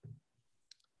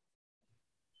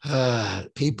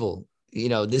 people,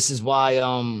 this is why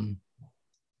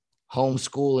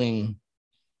homeschooling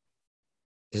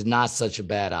is not such a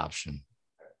bad option.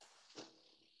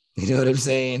 You know what I'm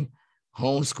saying?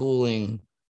 Homeschooling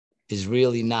is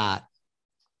really not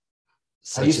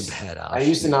such a bad option. I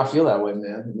used to not feel that way,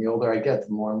 man. And the older I get,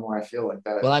 the more and more I feel like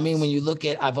that. Well, I mean, when you look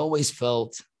at, I've always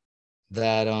felt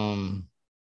that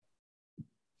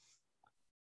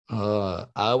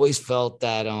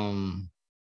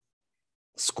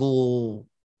school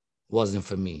wasn't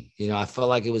for me. I felt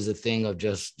like it was a thing of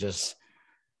just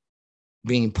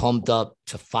being pumped up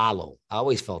to follow. I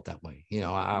always felt that way.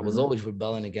 I was always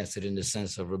rebelling against it in the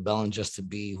sense of rebelling just to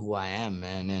be who I am,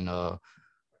 man. And,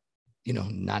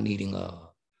 not needing a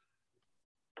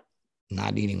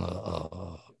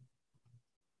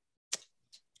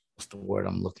what's the word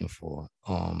I'm looking for?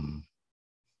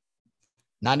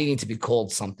 Not needing to be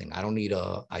called something. I don't need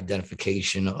a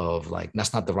identification of like,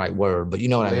 that's not the right word, but you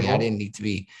know what I mean? I didn't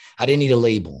need a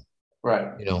label. Right.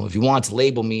 If you want to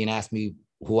label me and ask me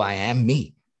who I am,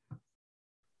 me.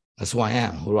 That's who I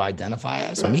am. Who do I identify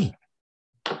as? Right. Me.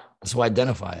 That's who I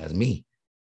identify as, me.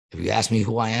 If you ask me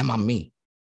who I am, I'm me.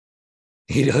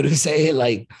 You know what I'm saying?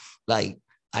 Like I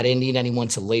didn't need anyone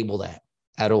to label that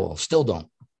at all. Still don't,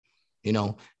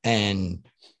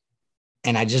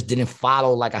 and I just didn't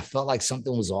follow. Like, I felt like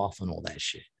something was off and all that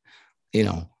shit.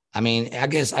 I mean, I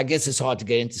guess it's hard to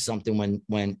get into something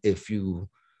when if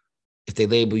they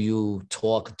label you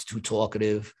too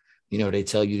talkative, they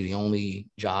tell you the only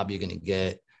job you're going to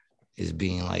get is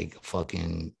being like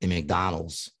fucking in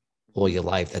McDonald's all your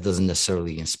life. That doesn't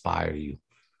necessarily inspire you.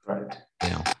 Right.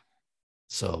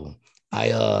 So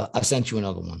I sent you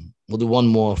another one. We'll do one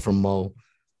more from Mo,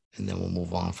 and then we'll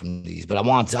move on from these. But I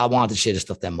want to share the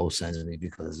stuff that Mo sends me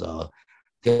because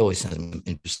he always sends me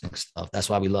interesting stuff. That's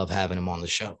why we love having him on the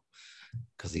show.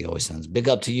 because he always sends. Big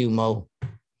up to you, Mo.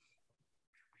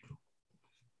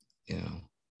 You know.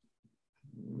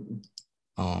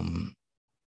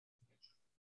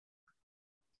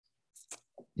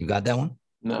 You got that one?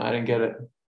 No, I didn't get it.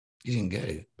 You didn't get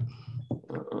it.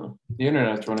 The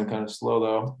internet's running kind of slow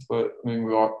though, but I mean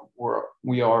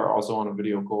we are also on a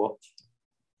video call.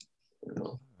 You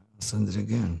know. Send it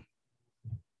again.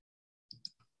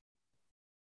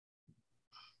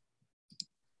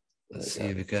 Let's see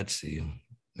if it gets to you.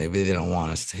 Maybe they don't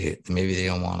want us to hit. Maybe they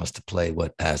don't want us to play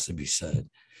what has to be said.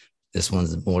 This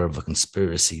one's more of a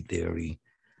conspiracy theory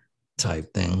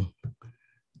type thing.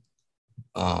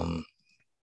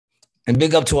 And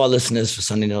big up to our listeners for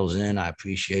sending those in. I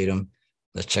appreciate them.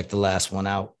 Let's check the last one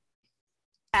out.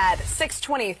 At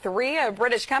 6:23, a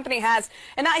British company has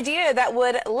an idea that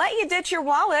would let you ditch your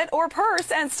wallet or purse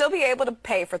and still be able to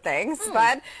pay for things.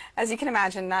 But as you can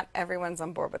imagine, not everyone's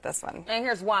on board with this one. And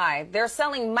here's why. They're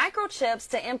selling microchips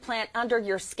to implant under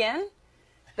your skin.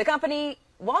 The company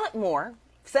Wallet More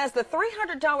says the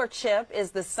 $300 chip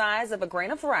is the size of a grain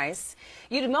of rice.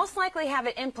 You'd most likely have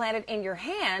it implanted in your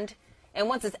hand. And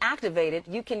once it's activated,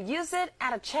 you can use it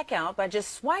at a checkout by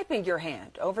just swiping your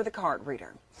hand over the card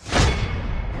reader.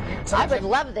 I would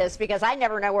love this because I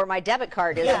never know where my debit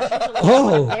card is. Yeah. It's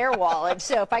usually in their wallet.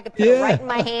 So if I could put it right in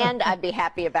my hand, I'd be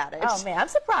happy about it. Oh, man, I'm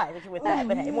surprised with that.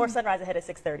 But hey, more Sunrise ahead at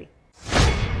 6:30.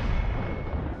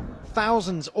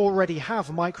 Thousands already have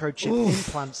microchip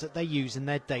implants that they use in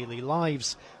their daily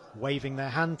lives. Waving their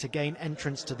hand to gain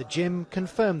entrance to the gym,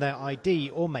 confirm their ID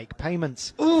or make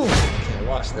payments. I can't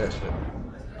watch that shit.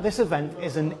 This event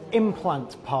is an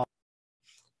implant part.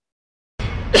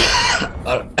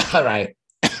 All right.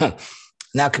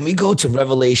 Now, can we go to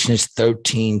Revelations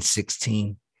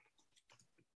 13:16?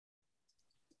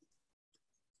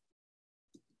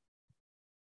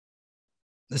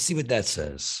 Let's see what that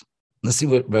says. Let's see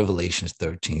what Revelations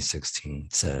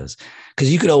 13:16 says.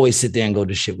 Because you could always sit there and go,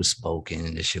 this shit was spoken,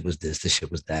 and this shit was this, this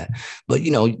shit was that. But,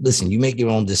 you know, listen, you make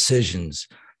your own decisions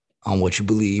on what you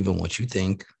believe and what you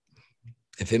think,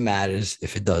 if it matters,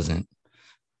 if it doesn't.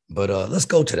 But let's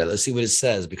go to that. Let's see what it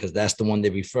says, because that's the one they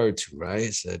referred to, right?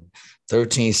 It said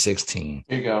 13:16.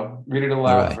 Here you go. Read it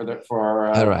aloud for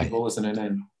our people listening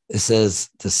in. It says,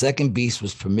 the second beast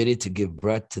was permitted to give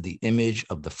breath to the image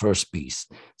of the first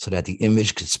beast, so that the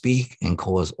image could speak and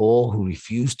cause all who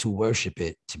refused to worship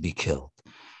it to be killed.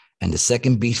 And the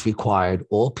second beast required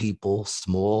all people,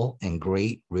 small and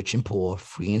great, rich and poor,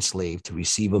 free and slave, to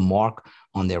receive a mark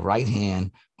on their right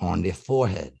hand or on their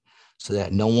forehead, so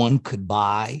that no one could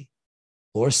buy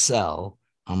or sell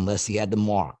unless he had the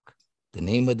mark, the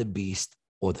name of the beast,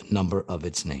 or the number of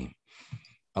its name.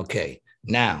 Okay,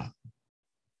 now,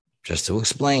 just to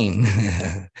explain,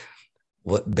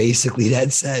 what basically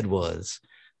that said was,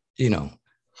 you know,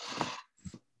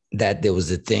 that there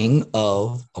was a thing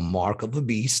of a mark of a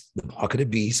beast, the mark of the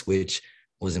beast, which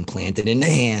was implanted in the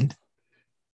hand,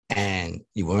 and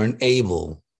you weren't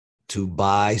able to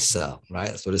buy, sell, right?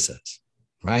 That's what it says,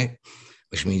 right?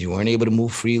 Which means you weren't able to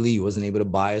move freely, you wasn't able to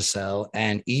buy or sell,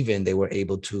 and even they were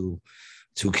able to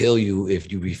kill you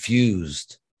if you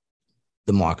refused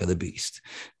the mark of the beast.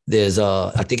 There's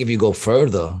I think if you go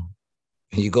further,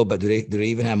 you go, but do they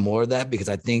even have more of that? Because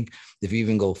I think if you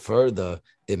even go further,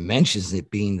 it mentions it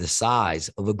being the size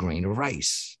of a grain of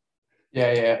rice.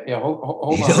 Yeah.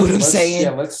 Hold you on. know what I'm saying?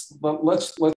 Yeah, let's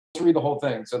read the whole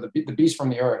thing. So the beast from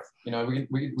the earth. You know,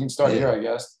 we can start here, I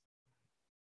guess.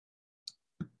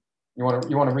 You want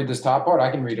to read this top part?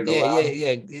 I can read it aloud.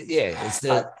 Yeah. It's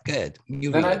good.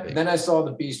 Then I saw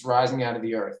the beast rising out of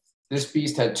the earth. This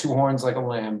beast had two horns like a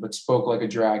lamb, but spoke like a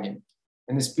dragon.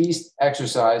 And this beast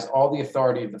exercised all the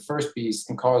authority of the first beast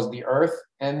and caused the earth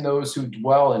and those who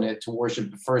dwell in it to worship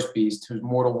the first beast, whose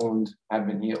mortal wound had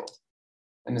been healed.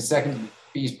 And the second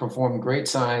beast performed great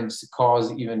signs to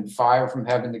cause even fire from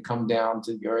heaven to come down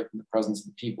to the earth in the presence of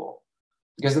the people.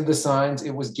 Because of the signs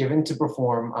it was given to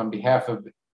perform on behalf of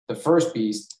the first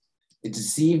beast, it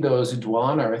deceived those who dwell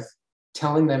on earth,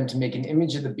 telling them to make an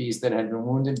image of the beast that had been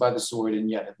wounded by the sword and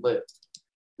yet had lived.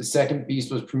 The second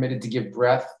beast was permitted to give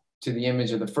breath to the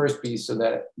image of the first beast, so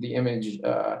that the image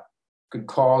could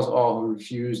cause all who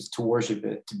refused to worship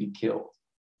it to be killed.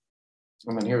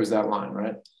 And then here was that line,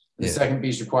 right? The second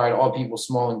beast required all people,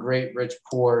 small and great, rich,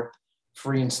 poor,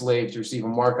 free and slave, to receive a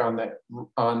mark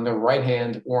on their right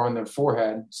hand or on their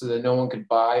forehead, so that no one could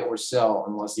buy or sell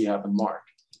unless he had the mark,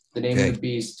 the name of the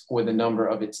beast, or the number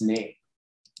of its name.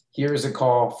 Here is a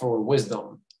call for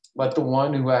wisdom. Let the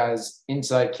one who has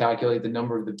insight calculate the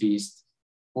number of the beast,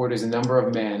 for it is a number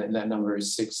of man, and that number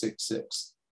is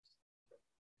 666.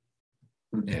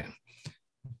 Yeah.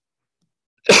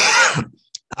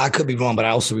 I could be wrong, but I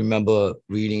also remember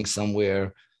reading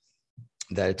somewhere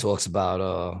that it talks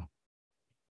about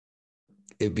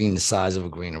it being the size of a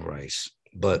grain of rice.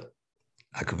 But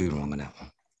I could be wrong on that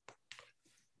one.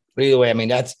 But either way, I mean,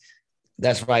 that's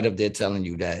right up there telling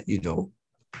you that, you know,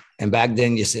 and back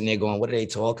then you're sitting there going, what are they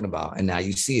talking about? And now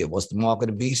you see it. What's the mark of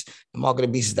the beast? The mark of the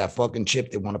beast is that fucking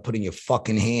chip they want to put in your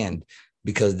fucking hand,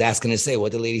 because that's going to say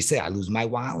what the lady said. I lose my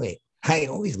wallet. I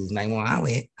always lose my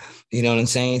wallet. You know what I'm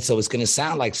saying? So it's going to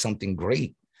sound like something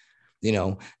great, you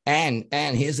know. And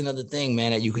here's another thing,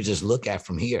 man, that you could just look at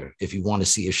from here if you want to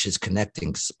see if shit's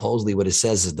connecting. Supposedly what it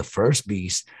says is the first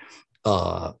beast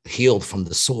healed from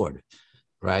the sword,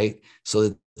 right? So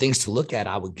the things to look at,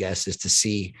 I would guess, is to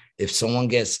see if someone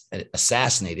gets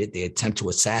assassinated, they attempt to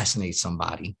assassinate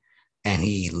somebody, and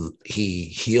he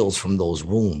heals from those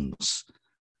wounds,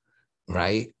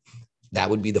 right?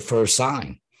 That would be the first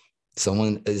sign.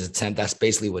 Someone is attempt. That's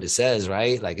basically what it says,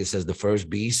 right? Like it says the first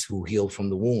beast who healed from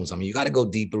the wounds. I mean, you got to go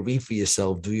deeper, read for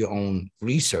yourself, do your own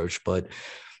research, but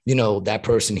you know, that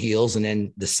person heals. And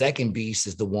then the second beast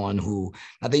is the one who,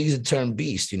 now they use the term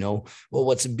beast, you know, well,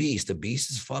 what's a beast? A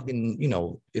beast is fucking, you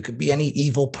know, it could be any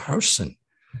evil person.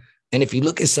 And if you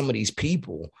look at some of these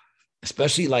people,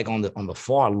 especially like on the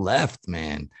far left,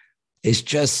 man, it's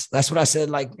just, that's what I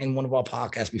said, like in one of our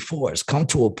podcasts before, it's come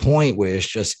to a point where it's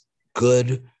just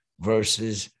good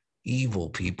versus evil,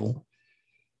 people.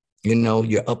 You know,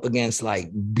 you're up against like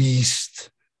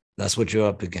beast. That's what you're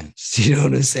up against. You know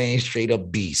what I'm saying? Straight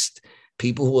up beast.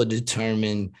 People who are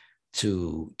determined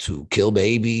to kill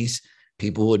babies,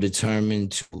 people who are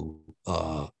determined to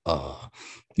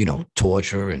you know,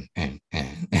 torture and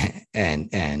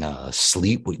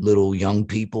sleep with little young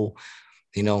people,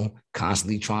 you know,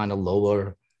 constantly trying to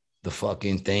lower the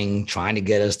fucking thing, trying to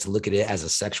get us to look at it as a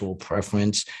sexual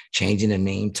preference, changing the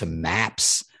name to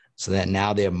MAPS so that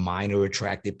now they're minor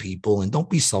attracted people. And don't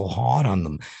be so hard on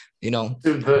them, you know.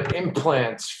 Dude, the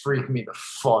implants freak me the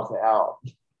fuck out.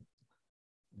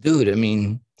 Dude, I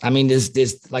mean,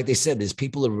 there's like they said, there's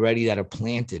people already that are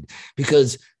planted,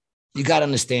 because you got to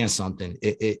understand something.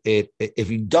 If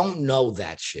you don't know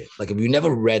that shit, like if you never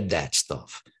read that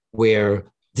stuff, where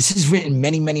this is written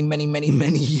many, many, many, many,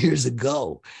 many years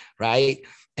ago, right?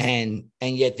 And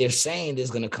yet they're saying there's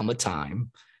going to come a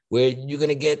time where you're going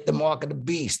to get the mark of the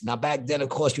beast. Now, back then, of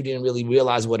course, you didn't really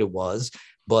realize what it was,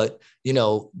 but you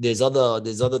know, there's other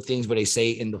things where they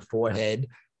say in the forehead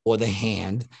or the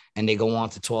hand, and they go on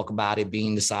to talk about it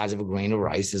being the size of a grain of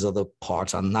rice. There's other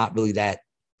parts. I'm not really that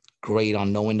great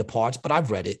on knowing the parts, but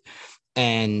I've read it.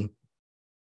 And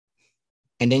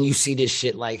then you see this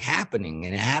shit like happening,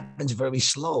 and it happens very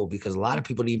slow because a lot of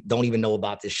people don't even know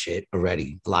about this shit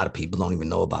already. A lot of people don't even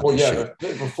know about this shit.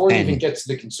 Before it even gets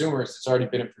to the consumers, it's already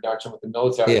been in production with the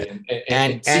military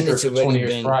and it's for 20 years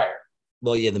been, prior.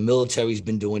 Well, yeah, the military's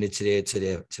been doing it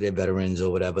to their veterans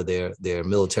or whatever, their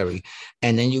military.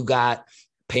 And then you got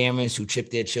parents who chip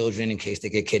their children in case they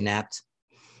get kidnapped.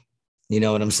 You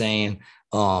know what I'm saying?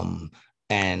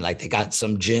 And like they got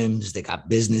some gyms, they got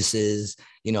businesses.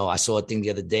 You know, I saw a thing the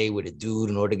other day where the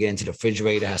dude, in order to get into the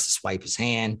refrigerator, has to swipe his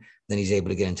hand. Then he's able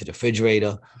to get into the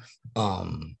refrigerator.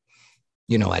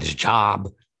 You know, at his job.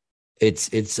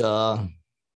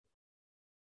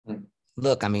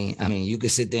 Look, I mean, you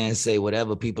could sit there and say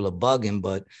whatever, people are bugging,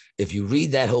 but if you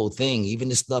read that whole thing, even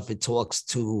the stuff it talks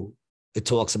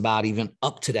about even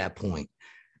up to that point,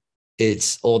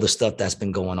 it's all the stuff that's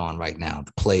been going on right now,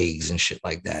 the plagues and shit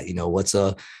like that. You know, what's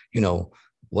a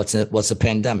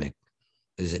pandemic?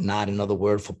 Is it not another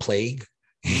word for plague?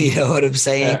 You know what I'm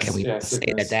saying? Yes, Can we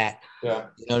say that? Yeah.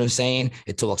 You know what I'm saying?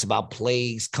 It talks about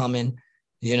plagues coming,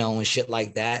 you know, and shit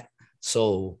like that.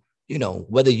 So, you know,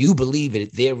 whether you believe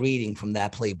it, they're reading from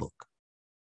that playbook.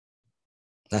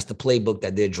 That's the playbook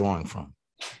that they're drawing from.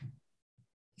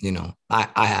 You know,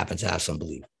 I happen to have some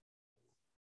belief.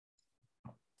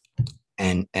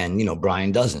 And you know,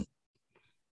 Brian doesn't.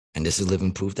 And this is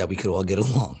living proof that we could all get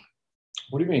along.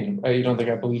 What do you mean? You don't think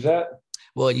I believe that?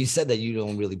 Well, you said that you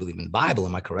don't really believe in the Bible.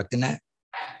 Am I correct in that?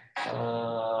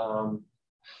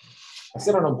 I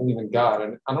said I don't believe in God,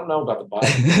 and I don't know about the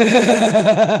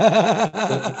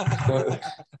Bible.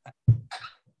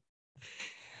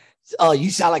 Oh,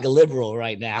 you sound like a liberal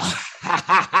right now.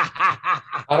 I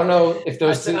don't know if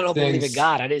those I said I don't believe in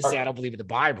God. I didn't say I don't believe in the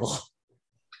Bible.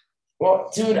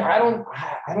 Well, dude, I don't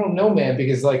know, man,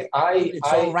 because like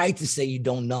it's all right to say you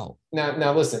don't know.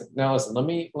 Now listen. Let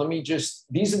me just,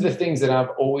 these are the things that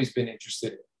I've always been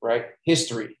interested in, right?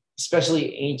 History,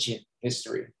 especially ancient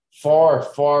history,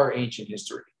 far ancient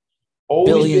history.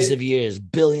 Billions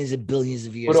and billions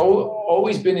of years. But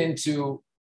always been into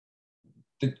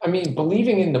I mean,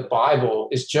 believing in the Bible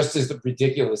is just as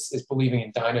ridiculous as believing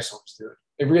in dinosaurs, dude.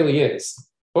 It really is.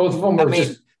 Both of them are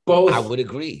just both. I would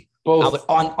agree. Both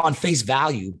on face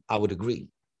value, I would agree.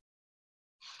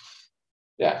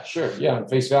 Yeah, sure. Yeah, on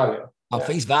face value. On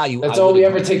face value, that's all we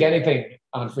ever take anything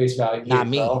on face value. Not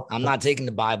me. Bro. I'm not taking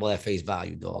the Bible at face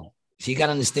value, dog. So you got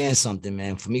to understand something,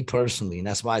 man. For me personally, and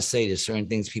that's why I say there's certain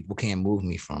things people can't move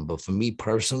me from. But for me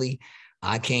personally,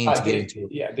 I came to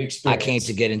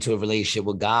get into a relationship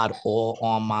with God all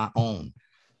on my own.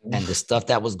 And the stuff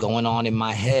that was going on in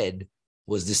my head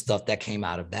was the stuff that came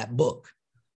out of that book.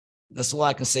 That's all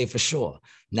I can say for sure.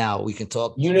 Now we can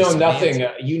talk. You know nothing.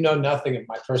 You know nothing of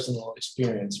my personal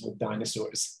experience with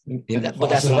dinosaurs. But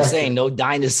that's what I'm saying. No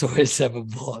dinosaurs ever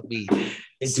brought me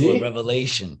into a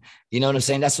revelation. You know what I'm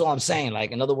saying? That's all I'm saying.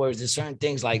 Like, in other words, there's certain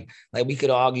things like we could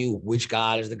argue which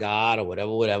God is the God or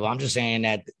whatever. I'm just saying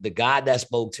that the God that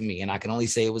spoke to me, and I can only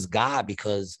say it was God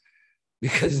because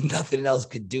nothing else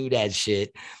could do that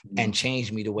shit and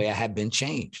change me the way I had been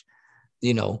changed.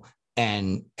 You know.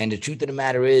 And the truth of the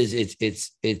matter is,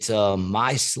 it's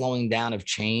my slowing down of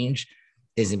change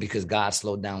isn't because God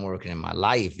slowed down working in my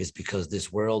life. It's because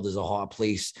this world is a hard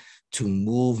place to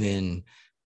move in,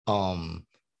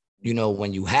 you know,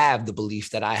 when you have the beliefs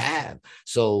that I have.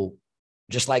 So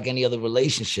just like any other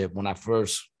relationship, when I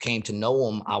first came to know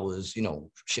him, I was, you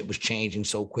know, shit was changing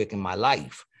so quick in my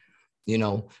life, you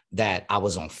know, that I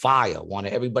was on fire.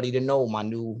 Wanted everybody to know my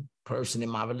new person in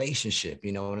my relationship,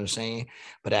 you know what I'm saying?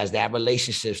 But as that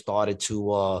relationship started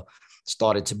to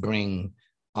bring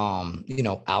you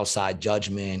know, outside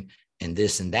judgment and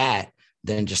this and that,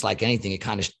 then just like anything, it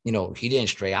kind of, you know, he didn't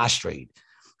stray, I strayed.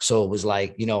 So it was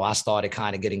like, you know, I started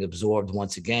kind of getting absorbed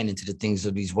once again into the things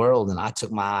of these world, and I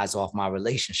took my eyes off my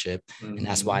relationship. And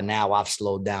that's why now I've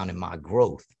slowed down in my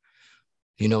growth.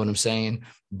 You know what I'm saying?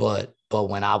 But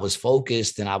when I was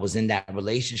focused and I was in that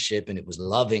relationship and it was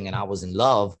loving and I was in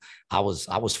love, I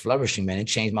was flourishing, man. It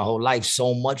changed my whole life,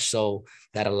 so much so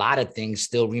that a lot of things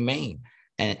still remain.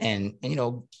 And you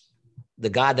know, the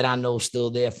God that I know is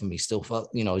still there for me, still,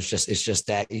 you know, it's just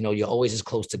that, you know, you're always as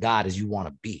close to God as you want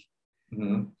to be.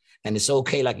 And it's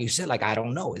okay. Like you said, like, I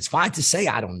don't know. It's fine to say,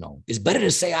 I don't know. It's better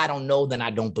to say, I don't know than I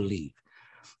don't believe.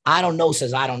 I don't know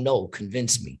says, I don't know.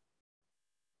 Convince me.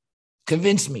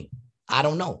 Convince me. I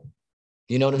don't know.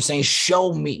 You know what I'm saying?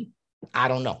 Show me. I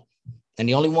don't know. And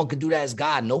the only one can do that is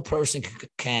God. No person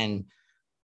can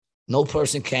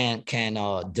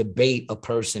debate a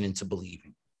person into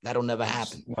believing. That'll never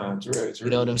happen. No, it's really, you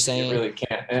know what I'm saying? You really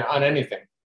can't on anything.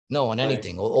 No, on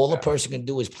anything. All a person can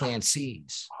do is plant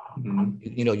seeds.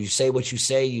 You know, you say what you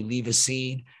say, you leave a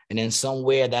seed, and then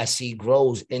somewhere that seed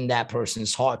grows in that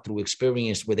person's heart through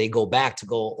experience where they go back to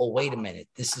go, oh, wait a minute,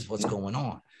 this is what's going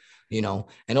on. You know,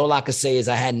 and all I could say is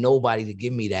I had nobody to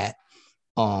give me that.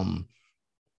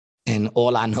 And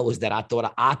all I know is that I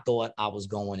thought I was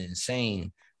going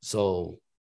insane. So,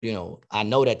 you know, I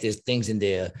know that there's things in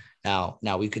there.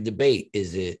 Now we could debate,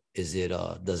 does it, you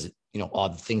know, are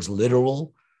the things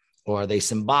literal or are they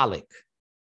symbolic?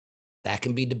 That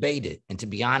can be debated. And to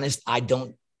be honest, I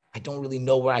don't really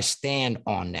know where I stand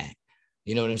on that.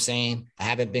 You know what I'm saying? I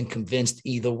haven't been convinced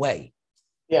either way.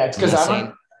 Yeah, it's because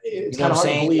it's kind of hard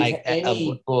to believe like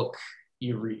any book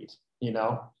you read, you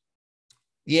know?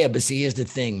 Yeah, but see, here's the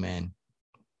thing, man.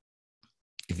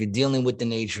 If you're dealing with the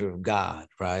nature of God,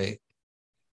 right?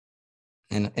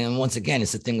 And once again,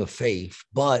 it's a thing of faith.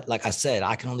 But like I said,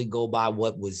 I can only go by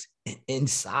what was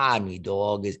inside me,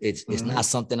 dog. It's not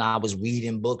something I was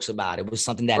reading books about. It was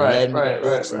something that led me to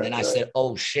books. And then I said,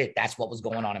 oh, shit, that's what was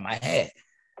going on in my head.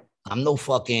 I'm no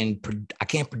fucking, I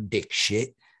can't predict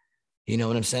shit. You know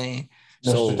what I'm saying?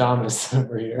 Nostradamus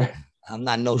over here. I'm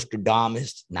not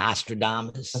Nostradamus. But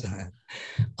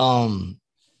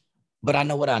I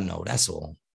know what I know. That's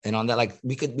all. And on that, like,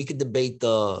 we could debate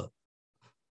the,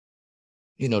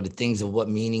 you know, the things of what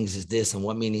meanings is this and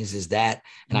what meanings is that.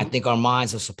 And I think our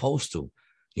minds are supposed to,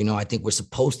 you know, I think we're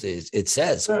supposed to. It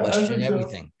says question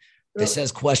everything. It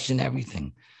says question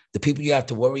everything. The people you have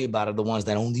to worry about are the ones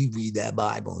that only read that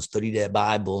Bible and study that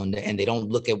Bible, and they don't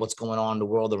look at what's going on in the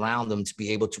world around them to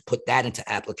be able to put that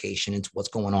into application into what's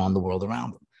going on in the world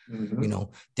around them. You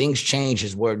know, things change,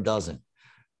 his word doesn't,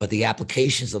 but the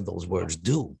applications of those words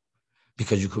do,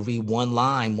 because you could read one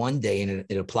line one day and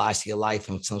it applies to your life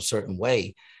in some certain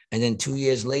way. And then 2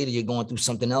 years later, you're going through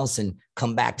something else and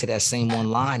come back to that same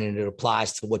one line and it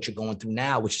applies to what you're going through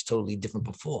now, which is totally different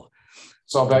before.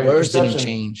 So the words didn't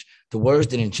change. The words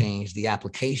didn't change. The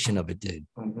application of it did.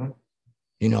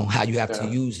 You know, how you have to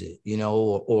use it, you know,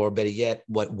 or better yet,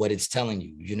 what it's telling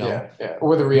you, you know.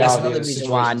 Or the reality. That's another reason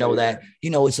why I know that, you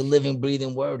know, it's a living,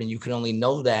 breathing word. And you can only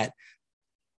know that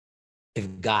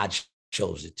if God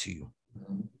shows it to you.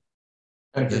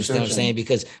 And You understand what I'm saying?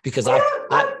 Because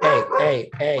hey.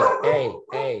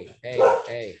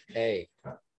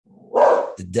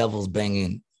 The devil's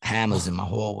banging hammers in my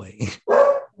hallway.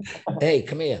 Hey,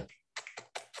 come here.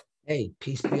 Hey,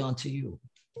 peace be unto you.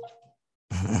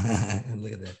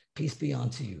 Look at that. Peace be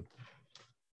unto you.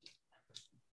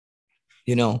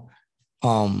 You know,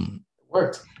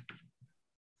 worked.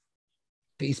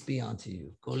 Peace be unto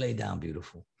you. Go lay down,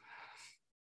 beautiful.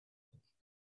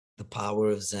 The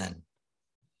power of Zen.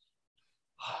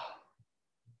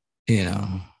 You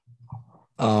know,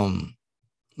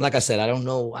 like I said, I don't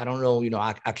know, you know,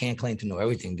 I can't claim to know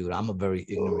everything, dude. I'm a very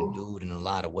ignorant dude in a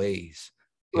lot of ways.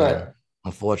 You know?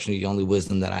 Unfortunately, the only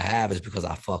wisdom that I have is because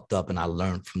I fucked up and I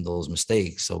learned from those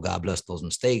mistakes. So God bless those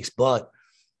mistakes. But,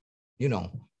 you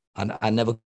know, I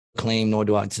never claim nor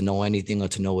do I to know anything or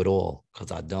to know it all,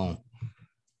 because I don't.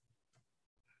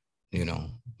 You know,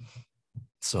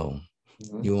 so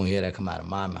you won't hear that come out of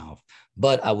my mouth.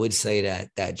 But I would say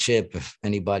that chip, if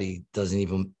anybody if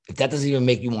that doesn't even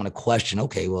make you want to question,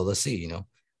 okay, well, let's see, you know,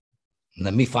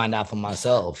 let me find out for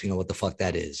myself, you know, what the fuck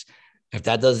that is. If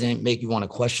that doesn't make you want to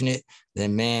question it,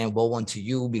 then man, woe unto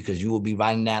you, because you will be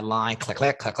riding that line, click,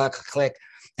 click, click, click, click, click.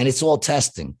 And it's all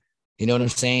testing. You know what I'm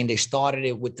saying? They started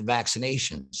it with the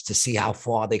vaccinations to see how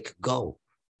far they could go.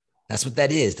 That's what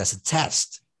that is. That's a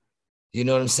test. You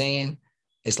know what I'm saying?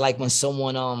 It's like when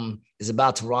someone is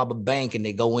about to rob a bank and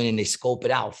they go in and they scope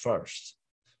it out first.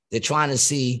 They're trying to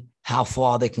see how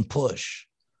far they can push.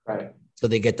 Right. So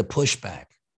they get the pushback.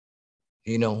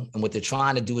 You know, and what they're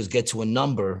trying to do is get to a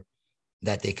number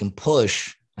that they can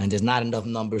push, and there's not enough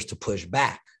numbers to push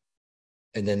back.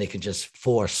 And then they can just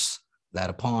force that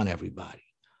upon everybody.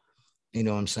 You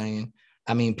know what I'm saying?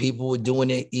 I mean, people were doing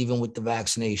it even with the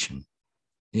vaccination,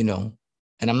 you know,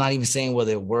 and I'm not even saying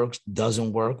whether it works,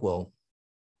 doesn't work. Well,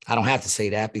 I don't have to say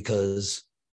that because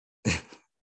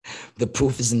the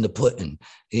proof is in the pudding,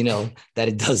 you know, that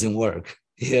it doesn't work.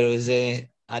 You know what I'm saying?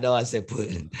 I know I said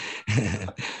pudding.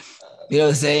 You know what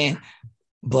I'm saying?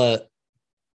 But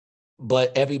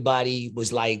everybody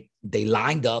was like, they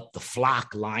lined up, the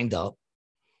flock lined up,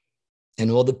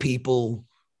 and all the people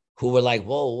who were like,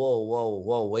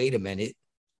 whoa, wait a minute.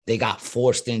 They got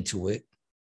forced into it.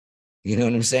 You know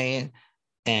what I'm saying?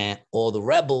 And all the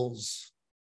rebels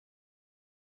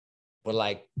were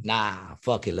like, nah,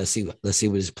 fuck it. Let's see what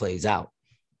this plays out.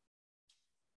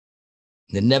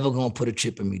 They're never going to put a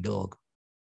chip in me, dog.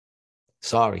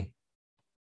 Sorry.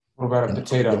 What about a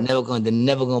potato? They're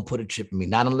never gonna put a chip in me.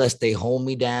 Not unless they hold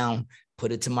me down,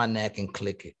 put it to my neck, and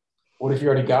click it. What if you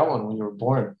already got one when you were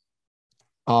born?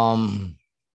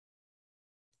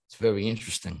 It's very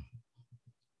interesting.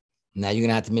 Now you're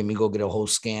gonna have to make me go get a whole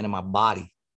scan of my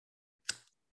body.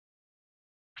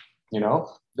 You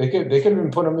know, they could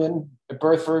even put them in at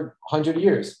birth for 100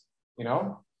 years. You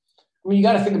know, I mean, you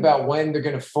got to think about when they're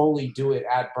going to fully do it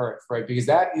at birth, right? Because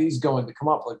that is going to come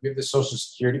up. Like we have the Social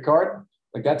Security card.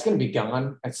 Like that's going to be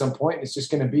gone at some point. It's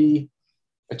just going to be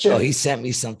a chip. Oh, he sent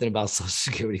me something about Social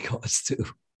Security cards too.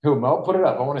 Who, Mo? Put it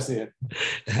up. I want to see it.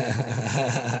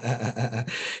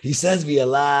 He sends me a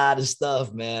lot of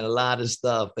stuff, man, a lot of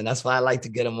stuff, and that's why I like to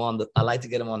get him on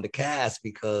the cast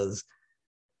because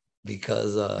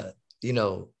you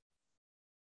know,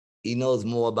 he knows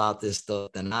more about this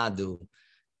stuff than I do,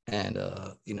 and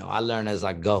you know, I learn as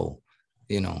I go.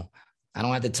 You know, I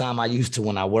don't have the time I used to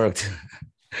when I worked.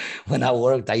 When I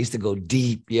worked, I used to go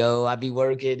deep, yo. I'd be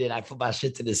working and I put my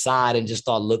shit to the side and just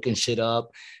start looking shit up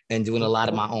and doing a lot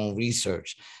of my own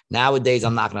research. Nowadays,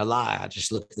 I'm not going to lie. I just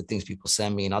look at the things people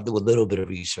send me and I'll do a little bit of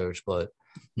research, but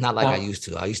not like I used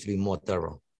to. I used to be more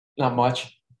thorough. Not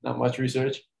much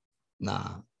research?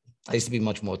 Nah, I used to be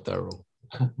much more thorough,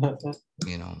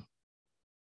 you know.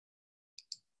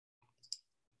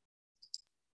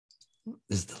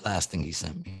 This is the last thing he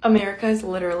sent me. America is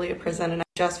literally a prison, and I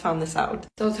just found this out.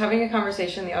 So I was having a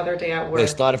conversation the other day at work. They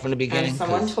started from the beginning. And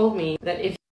someone told me that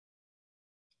if...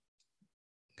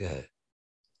 Good.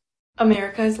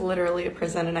 America is literally a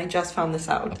prison, and I just found this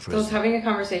out. So I was having a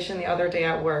conversation the other day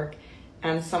at work,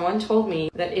 and someone told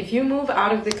me that if you move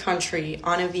out of the country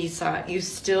on a visa, you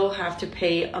still have to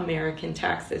pay American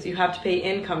taxes. You have to pay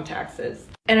income taxes.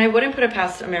 And I wouldn't put it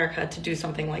past America to do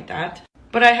something like that.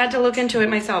 But I had to look into it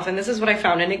myself, and this is what I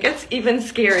found, and it gets even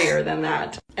scarier than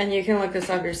that. And you can look this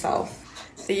up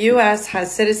yourself. The U.S.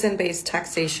 has citizen-based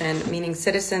taxation, meaning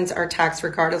citizens are taxed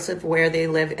regardless of where they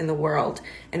live in the world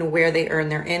and where they earn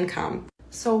their income.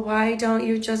 So why don't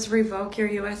you just revoke your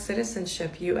U.S.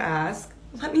 citizenship, you ask?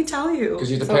 Let me tell you. Because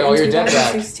you have to pay all your debt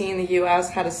back. In 2016, the U.S.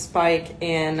 had a spike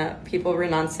in people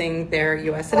renouncing their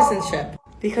U.S. citizenship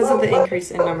because of the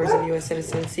increase in numbers of U.S.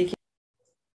 citizens seeking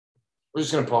we're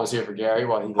just gonna pause here for Gary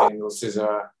while he handles his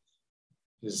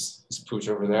pooch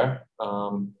over there.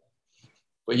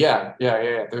 But yeah.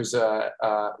 There's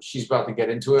she's about to get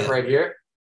into it right here.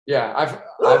 Yeah,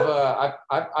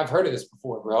 I've heard of this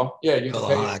before, bro. Yeah, you can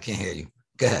I can't hear you.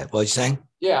 Go ahead. What you saying?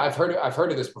 Yeah, I've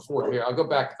heard of this before. Here, I'll go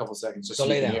back a couple seconds just so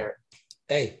you can hear.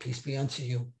 Hey, peace be unto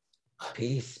you.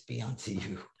 Peace be unto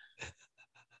you.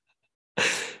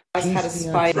 Had a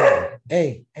spike.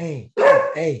 Hey,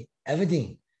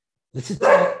 Everdeen. Listen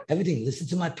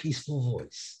to my peaceful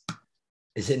voice.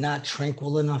 Is it not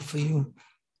tranquil enough for you?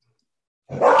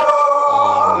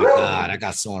 Oh my God, I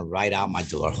got someone right out my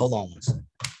door. Hold on one second.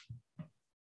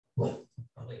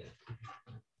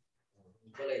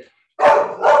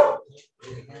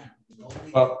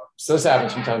 Well, so this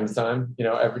happens from time to time. You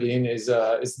know, Everdeen is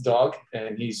the dog,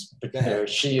 and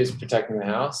she is protecting the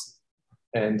house.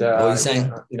 And what are you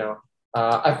saying? We'll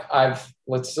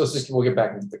get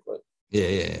back into the clip.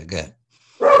 Yeah, good.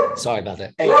 Sorry about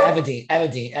that. Hey,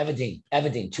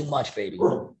 Everdeen, too much, baby.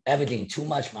 Everdeen, too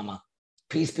much, mama.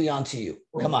 Peace be unto you.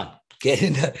 Come on, get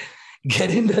in the.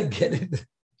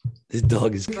 This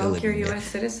dog is killing me. Revoke your U.S.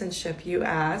 citizenship, you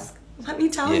ask. Let me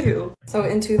tell you. So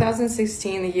in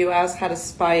 2016, the U.S. had a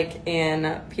spike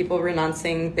in people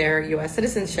renouncing their U.S.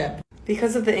 citizenship.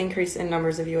 Because of the increase in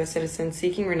numbers of U.S. citizens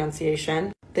seeking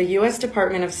renunciation, the U.S.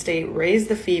 Department of State raised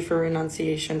the fee for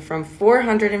renunciation from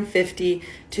 $450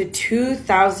 to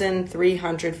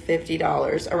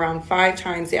 $2,350, around 5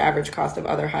 times the average cost of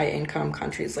other high-income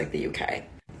countries like the UK.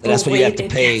 That's what you have to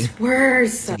pay. It's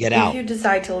worse. To get out. If you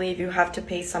decide to leave, you have to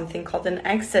pay something called an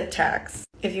exit tax.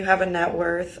 If you have a net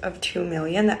worth of $2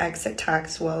 million, the exit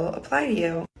tax will apply to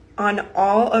you on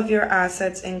all of your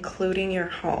assets, including your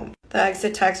home. The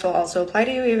exit tax will also apply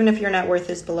to you even if your net worth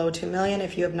is below $2 million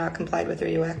if you have not complied with your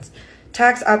U.S.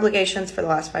 tax obligations for the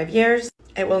last 5 years.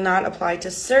 It will not apply to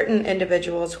certain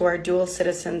individuals who are dual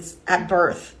citizens at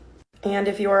birth. And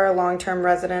if you are a long-term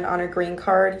resident on a green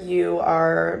card, you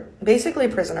are basically a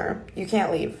prisoner. You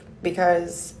can't leave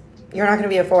because you're not going to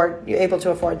be able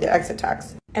to afford the exit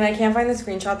tax. And I can't find the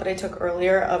screenshot that I took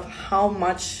earlier of how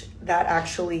much that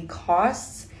actually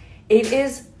costs. It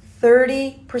is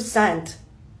 30%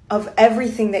 of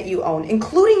everything that you own,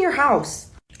 including your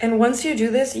house. And once you do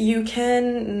this, you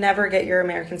can never get your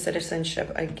American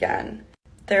citizenship again.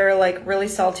 They're like really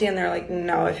salty and they're like,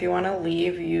 no, if you want to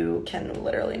leave, you can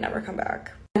literally never come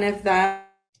back. And if that...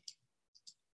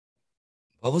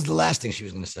 What was the last thing she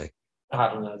was going to say? I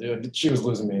don't know, dude. She was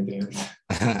losing me at the end.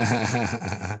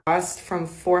 Cost from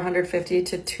 $450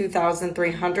 to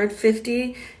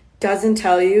 $2,350 doesn't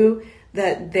tell you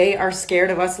that they are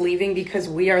scared of us leaving because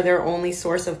we are their only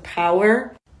source of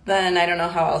power, then I don't know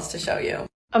how else to show you.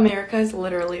 America is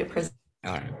literally a prison.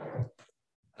 All right.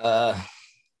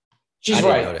 She's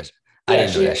right. I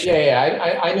didn't know that shit.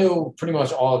 I knew pretty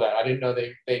much all of that. I didn't know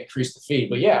they increased the fee.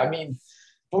 But yeah, I mean,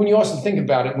 but when you also think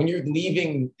about it, when you're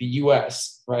leaving the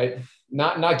U.S., right,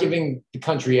 not giving the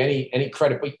country any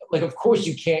credit, but like, of course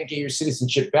you can't get your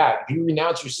citizenship back. If you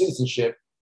renounce your citizenship,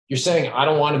 you're saying, I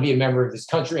don't want to be a member of this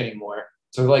country anymore.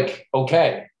 So like,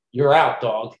 okay, you're out,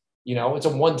 dog. You know, it's a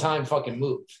one-time fucking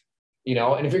move, you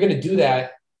know? And if you're going to do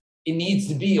that, it needs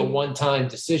to be a one-time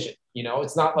decision. You know,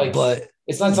 it's not like,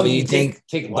 it's not something you take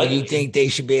lightly. But you think they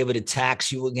should be able to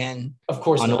tax you again? Of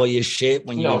course on not. All your shit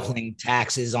when you were paying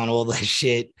taxes on all that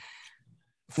shit?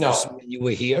 No. When you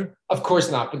were here? Of course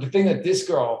not. But the thing that this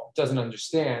girl doesn't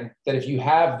understand, that if you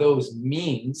have those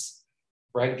means,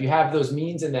 right, if you have those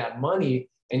means and that money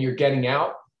and you're getting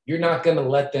out, you're not going to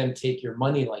let them take your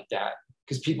money like that.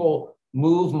 Because people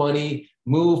move money,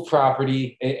 move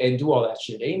property, and do all that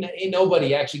shit. Ain't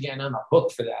nobody actually getting on the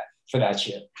hook for that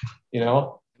shit, you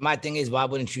know? My thing is, why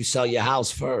wouldn't you sell your house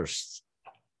first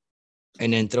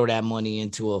and then throw that money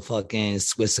into a fucking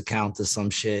Swiss account or some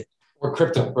shit? Or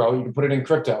crypto, bro. You can put it in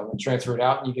crypto and transfer it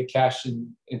out and you get cash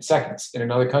in seconds in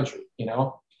another country, you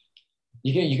know?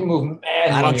 You can move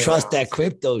mad. I don't trust that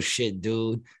crypto shit,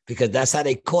 dude, because that's how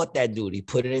they caught that dude. He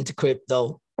put it into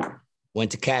crypto,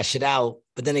 went to cash it out.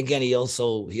 But then again, he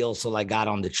also like got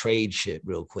on the trade shit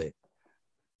real quick.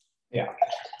 Yeah.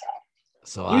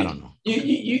 So I don't know.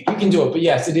 You can do it, but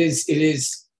yes, it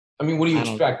is. I mean, what do you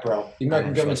expect, bro? The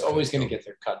American government's always going to get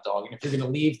their cut, dog. And if you're going to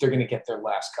leave, they're going to get their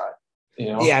last cut.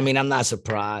 You know? Yeah, I mean, I'm not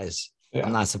surprised. Yeah.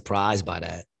 I'm not surprised by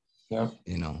that. Yeah.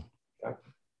 You know, yeah.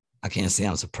 I can't say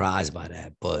I'm surprised by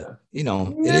that, but you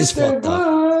know, it is fucked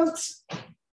up.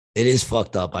 It is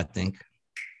fucked up, I think.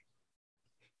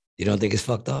 You don't think it's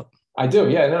fucked up? I do.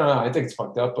 Yeah, no, I think it's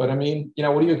fucked up. But I mean, you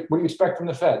know, what do you expect from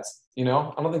the feds? You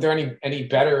know, I don't think they're any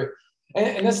better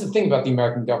And that's the thing about the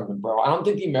American government, bro. I don't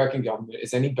think the American government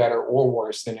is any better or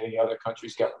worse than any other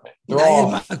country's government. They're Now, all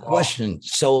here's my question.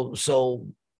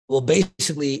 Well,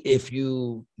 basically, if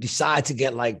you decide to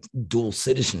get like dual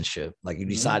citizenship, like you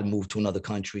decide to move to another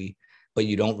country, but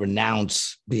you don't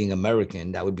renounce being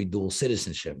American, that would be dual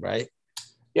citizenship, right?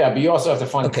 Yeah, but you also have to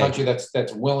find a country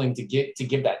that's willing to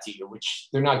give that to you, which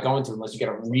they're not going to unless you get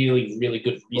a really, really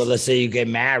good reason. Well, let's say you get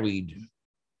married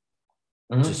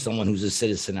to someone who's a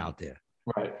citizen out there.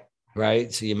 Right.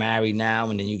 Right. So you're married now,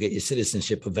 and then you get your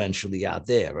citizenship eventually out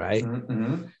there, right?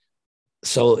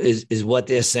 So is what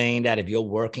they're saying that if you're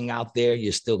working out there,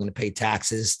 you're still going to pay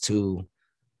taxes to?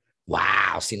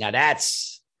 Wow. See, now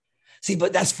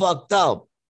but that's fucked up.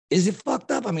 Is it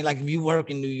fucked up? I mean, like if you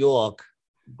work in New York,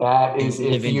 that is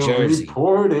if you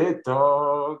report it,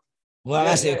 dog. Well,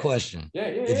 that's your question.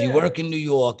 If you work in New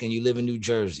York and you live in New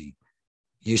Jersey,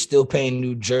 you're still paying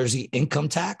New Jersey income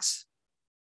tax.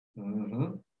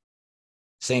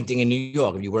 Same thing in New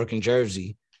York. If you work in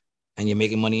Jersey and you're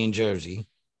making money in Jersey,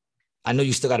 I know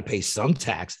you still got to pay some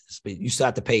taxes, but you still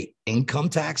have to pay income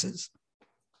taxes.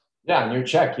 Yeah, on your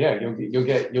check, you'll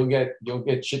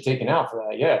get shit taken out for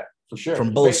that. Yeah, for sure.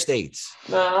 From both states.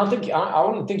 No, I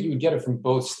don't think you would get it from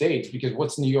both states, because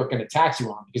what's New York going to tax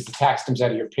you on? Because the tax comes out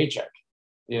of your paycheck.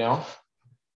 You know,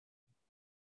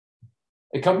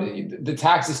 the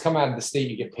taxes come out of the state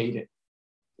you get paid in.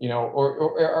 You know,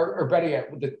 or better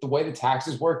yet, the way the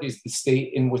taxes work is the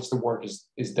state in which the work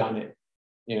is done in.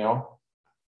 You know.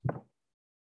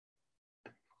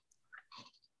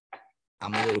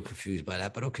 I'm a little confused by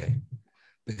that, but okay.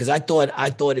 Because I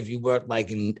thought if you worked if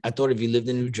you lived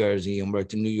in New Jersey and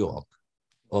worked in New York,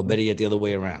 or better yet, the other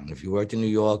way around. If you worked in New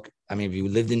York, if you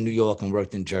lived in New York and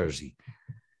worked in Jersey,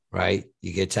 right?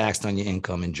 You get taxed on your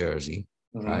income in Jersey,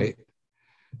 right?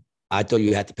 I thought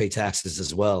you had to pay taxes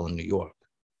as well in New York.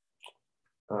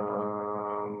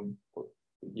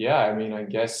 Yeah, I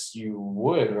guess you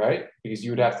would, right? Because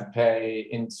you would have to pay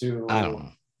into. I don't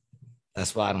know.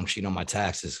 That's why I don't cheat on my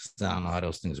taxes, because I don't know how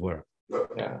those things work.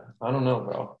 Yeah, I don't know,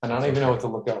 bro. And I don't even know what to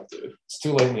look up, dude. It's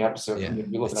too late in the episode. Yeah.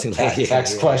 You're looking at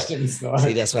tax questions. So.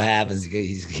 See, that's what happens.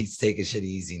 He's taking shit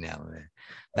easy now, man.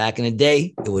 Back in the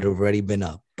day, it would have already been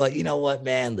up. But you know what,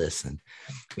 man? Listen,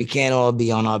 we can't all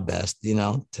be on our best. You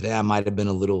know, today I might have been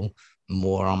a little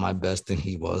more on my best than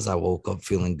he was. I woke up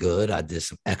feeling good. I did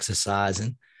some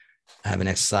exercising. I haven't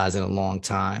exercised in a long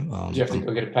time. Did you have to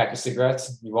go get a pack of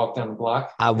cigarettes? You walked down the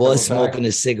block? I was smoking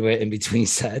a cigarette in between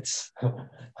sets.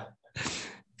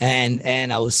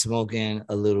 and I was smoking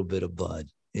a little bit of bud.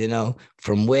 You know,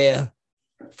 from where?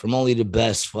 From only the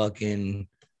best fucking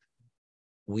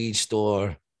weed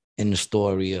store in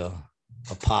Astoria,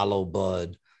 Apollo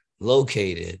Bud,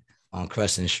 located on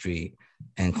Crescent Street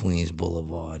and Queens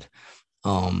Boulevard.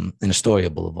 In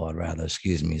Astoria Boulevard, rather,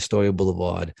 Astoria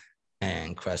Boulevard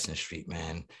and Crescent Street,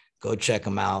 man. Go check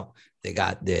them out. They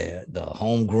got the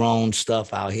homegrown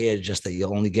stuff out here, just that you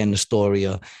only get in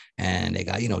Astoria. And they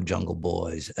got, Jungle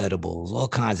Boys, edibles, all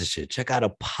kinds of shit. Check out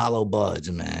Apollo Buds,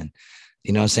 man.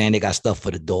 You know what I'm saying? They got stuff for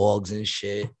the dogs and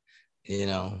shit,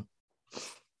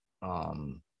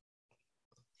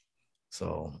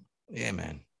 So, yeah,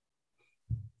 man.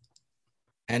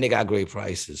 And they got great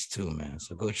prices too, man.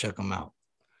 So go check them out.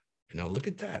 Look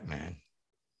at that, man.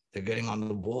 They're getting on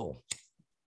the ball.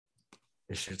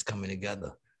 This shit's coming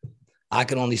together. I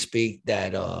can only speak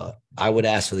that I would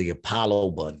ask for the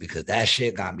Apollo Bud, because that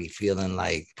shit got me feeling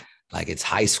like it's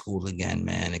high school again,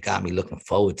 man. It got me looking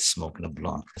forward to smoking a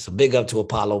blunt. So big up to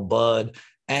Apollo Bud.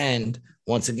 And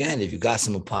once again, if you got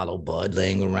some Apollo Bud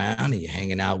laying around and you're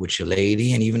hanging out with your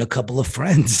lady and even a couple of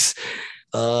friends,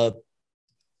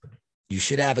 you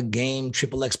should have a game,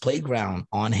 XXX Playground,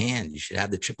 on hand. You should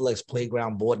have the XXX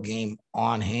Playground board game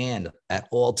on hand at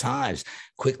all times.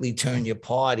 Quickly turn your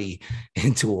party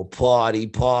into a party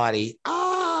with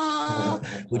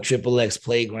XXX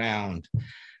Playground.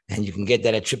 And you can get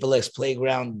that at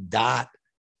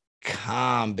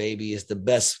XXXplayground.com, baby. It's the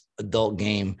best adult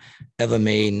game ever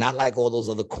made. Not like all those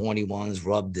other corny ones,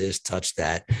 rub this, touch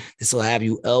that. This will have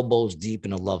you elbows deep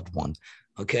in a loved one,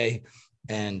 okay?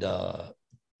 And,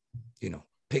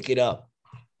 pick it up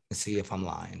and see if I'm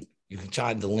lying. You can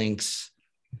find the links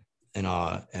in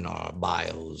our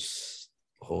bios,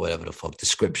 or whatever the fuck,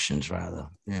 descriptions rather.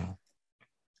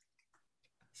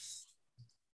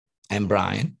 And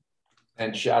Brian.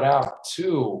 And shout out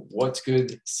to What's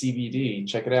Good CBD.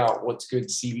 Check it out,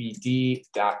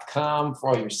 what'sgoodcbd.com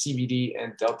for all your CBD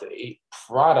and Delta 8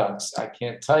 products. I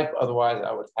can't type, otherwise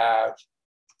I would have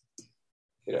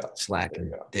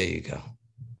slacking. There you go.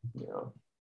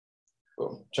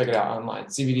 Boom. Check it out online.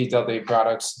 CBD Delta 8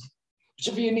 products.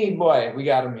 Whichever you need, boy, we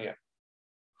got them here.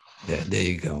 Yeah, there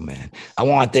you go, man. I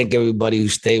want to thank everybody who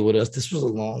stayed with us. This was a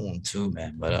long one too,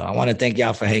 man. But I want to thank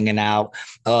y'all for hanging out.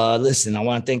 Listen, I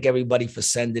want to thank everybody for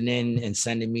sending in and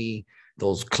sending me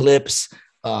those clips.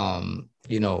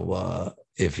 If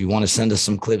you want to send us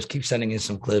some clips, keep sending in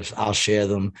some clips. I'll share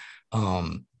them.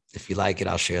 If you like it,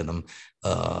 I'll share them.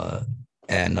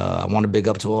 And I want to big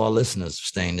up to all our listeners for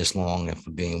staying this long and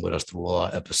for being with us through all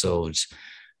our episodes.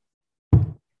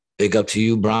 Big up to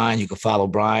you, Brian. You can follow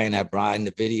Brian at Brian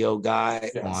the Video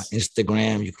Guy on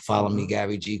Instagram. You can follow me,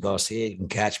 Gary G. Garcia. You can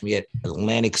catch me at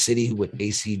Atlantic City with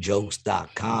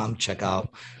acjokes.com. Check out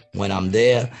when I'm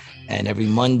there. And every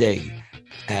Monday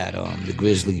at the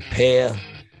Grizzly Pear.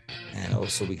 And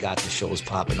also we got the shows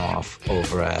popping off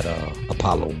over at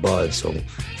Apollo Bud. So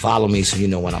follow me so you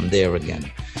know when I'm there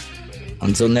again.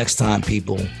 Until next time,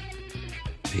 people.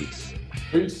 Peace.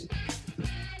 Peace.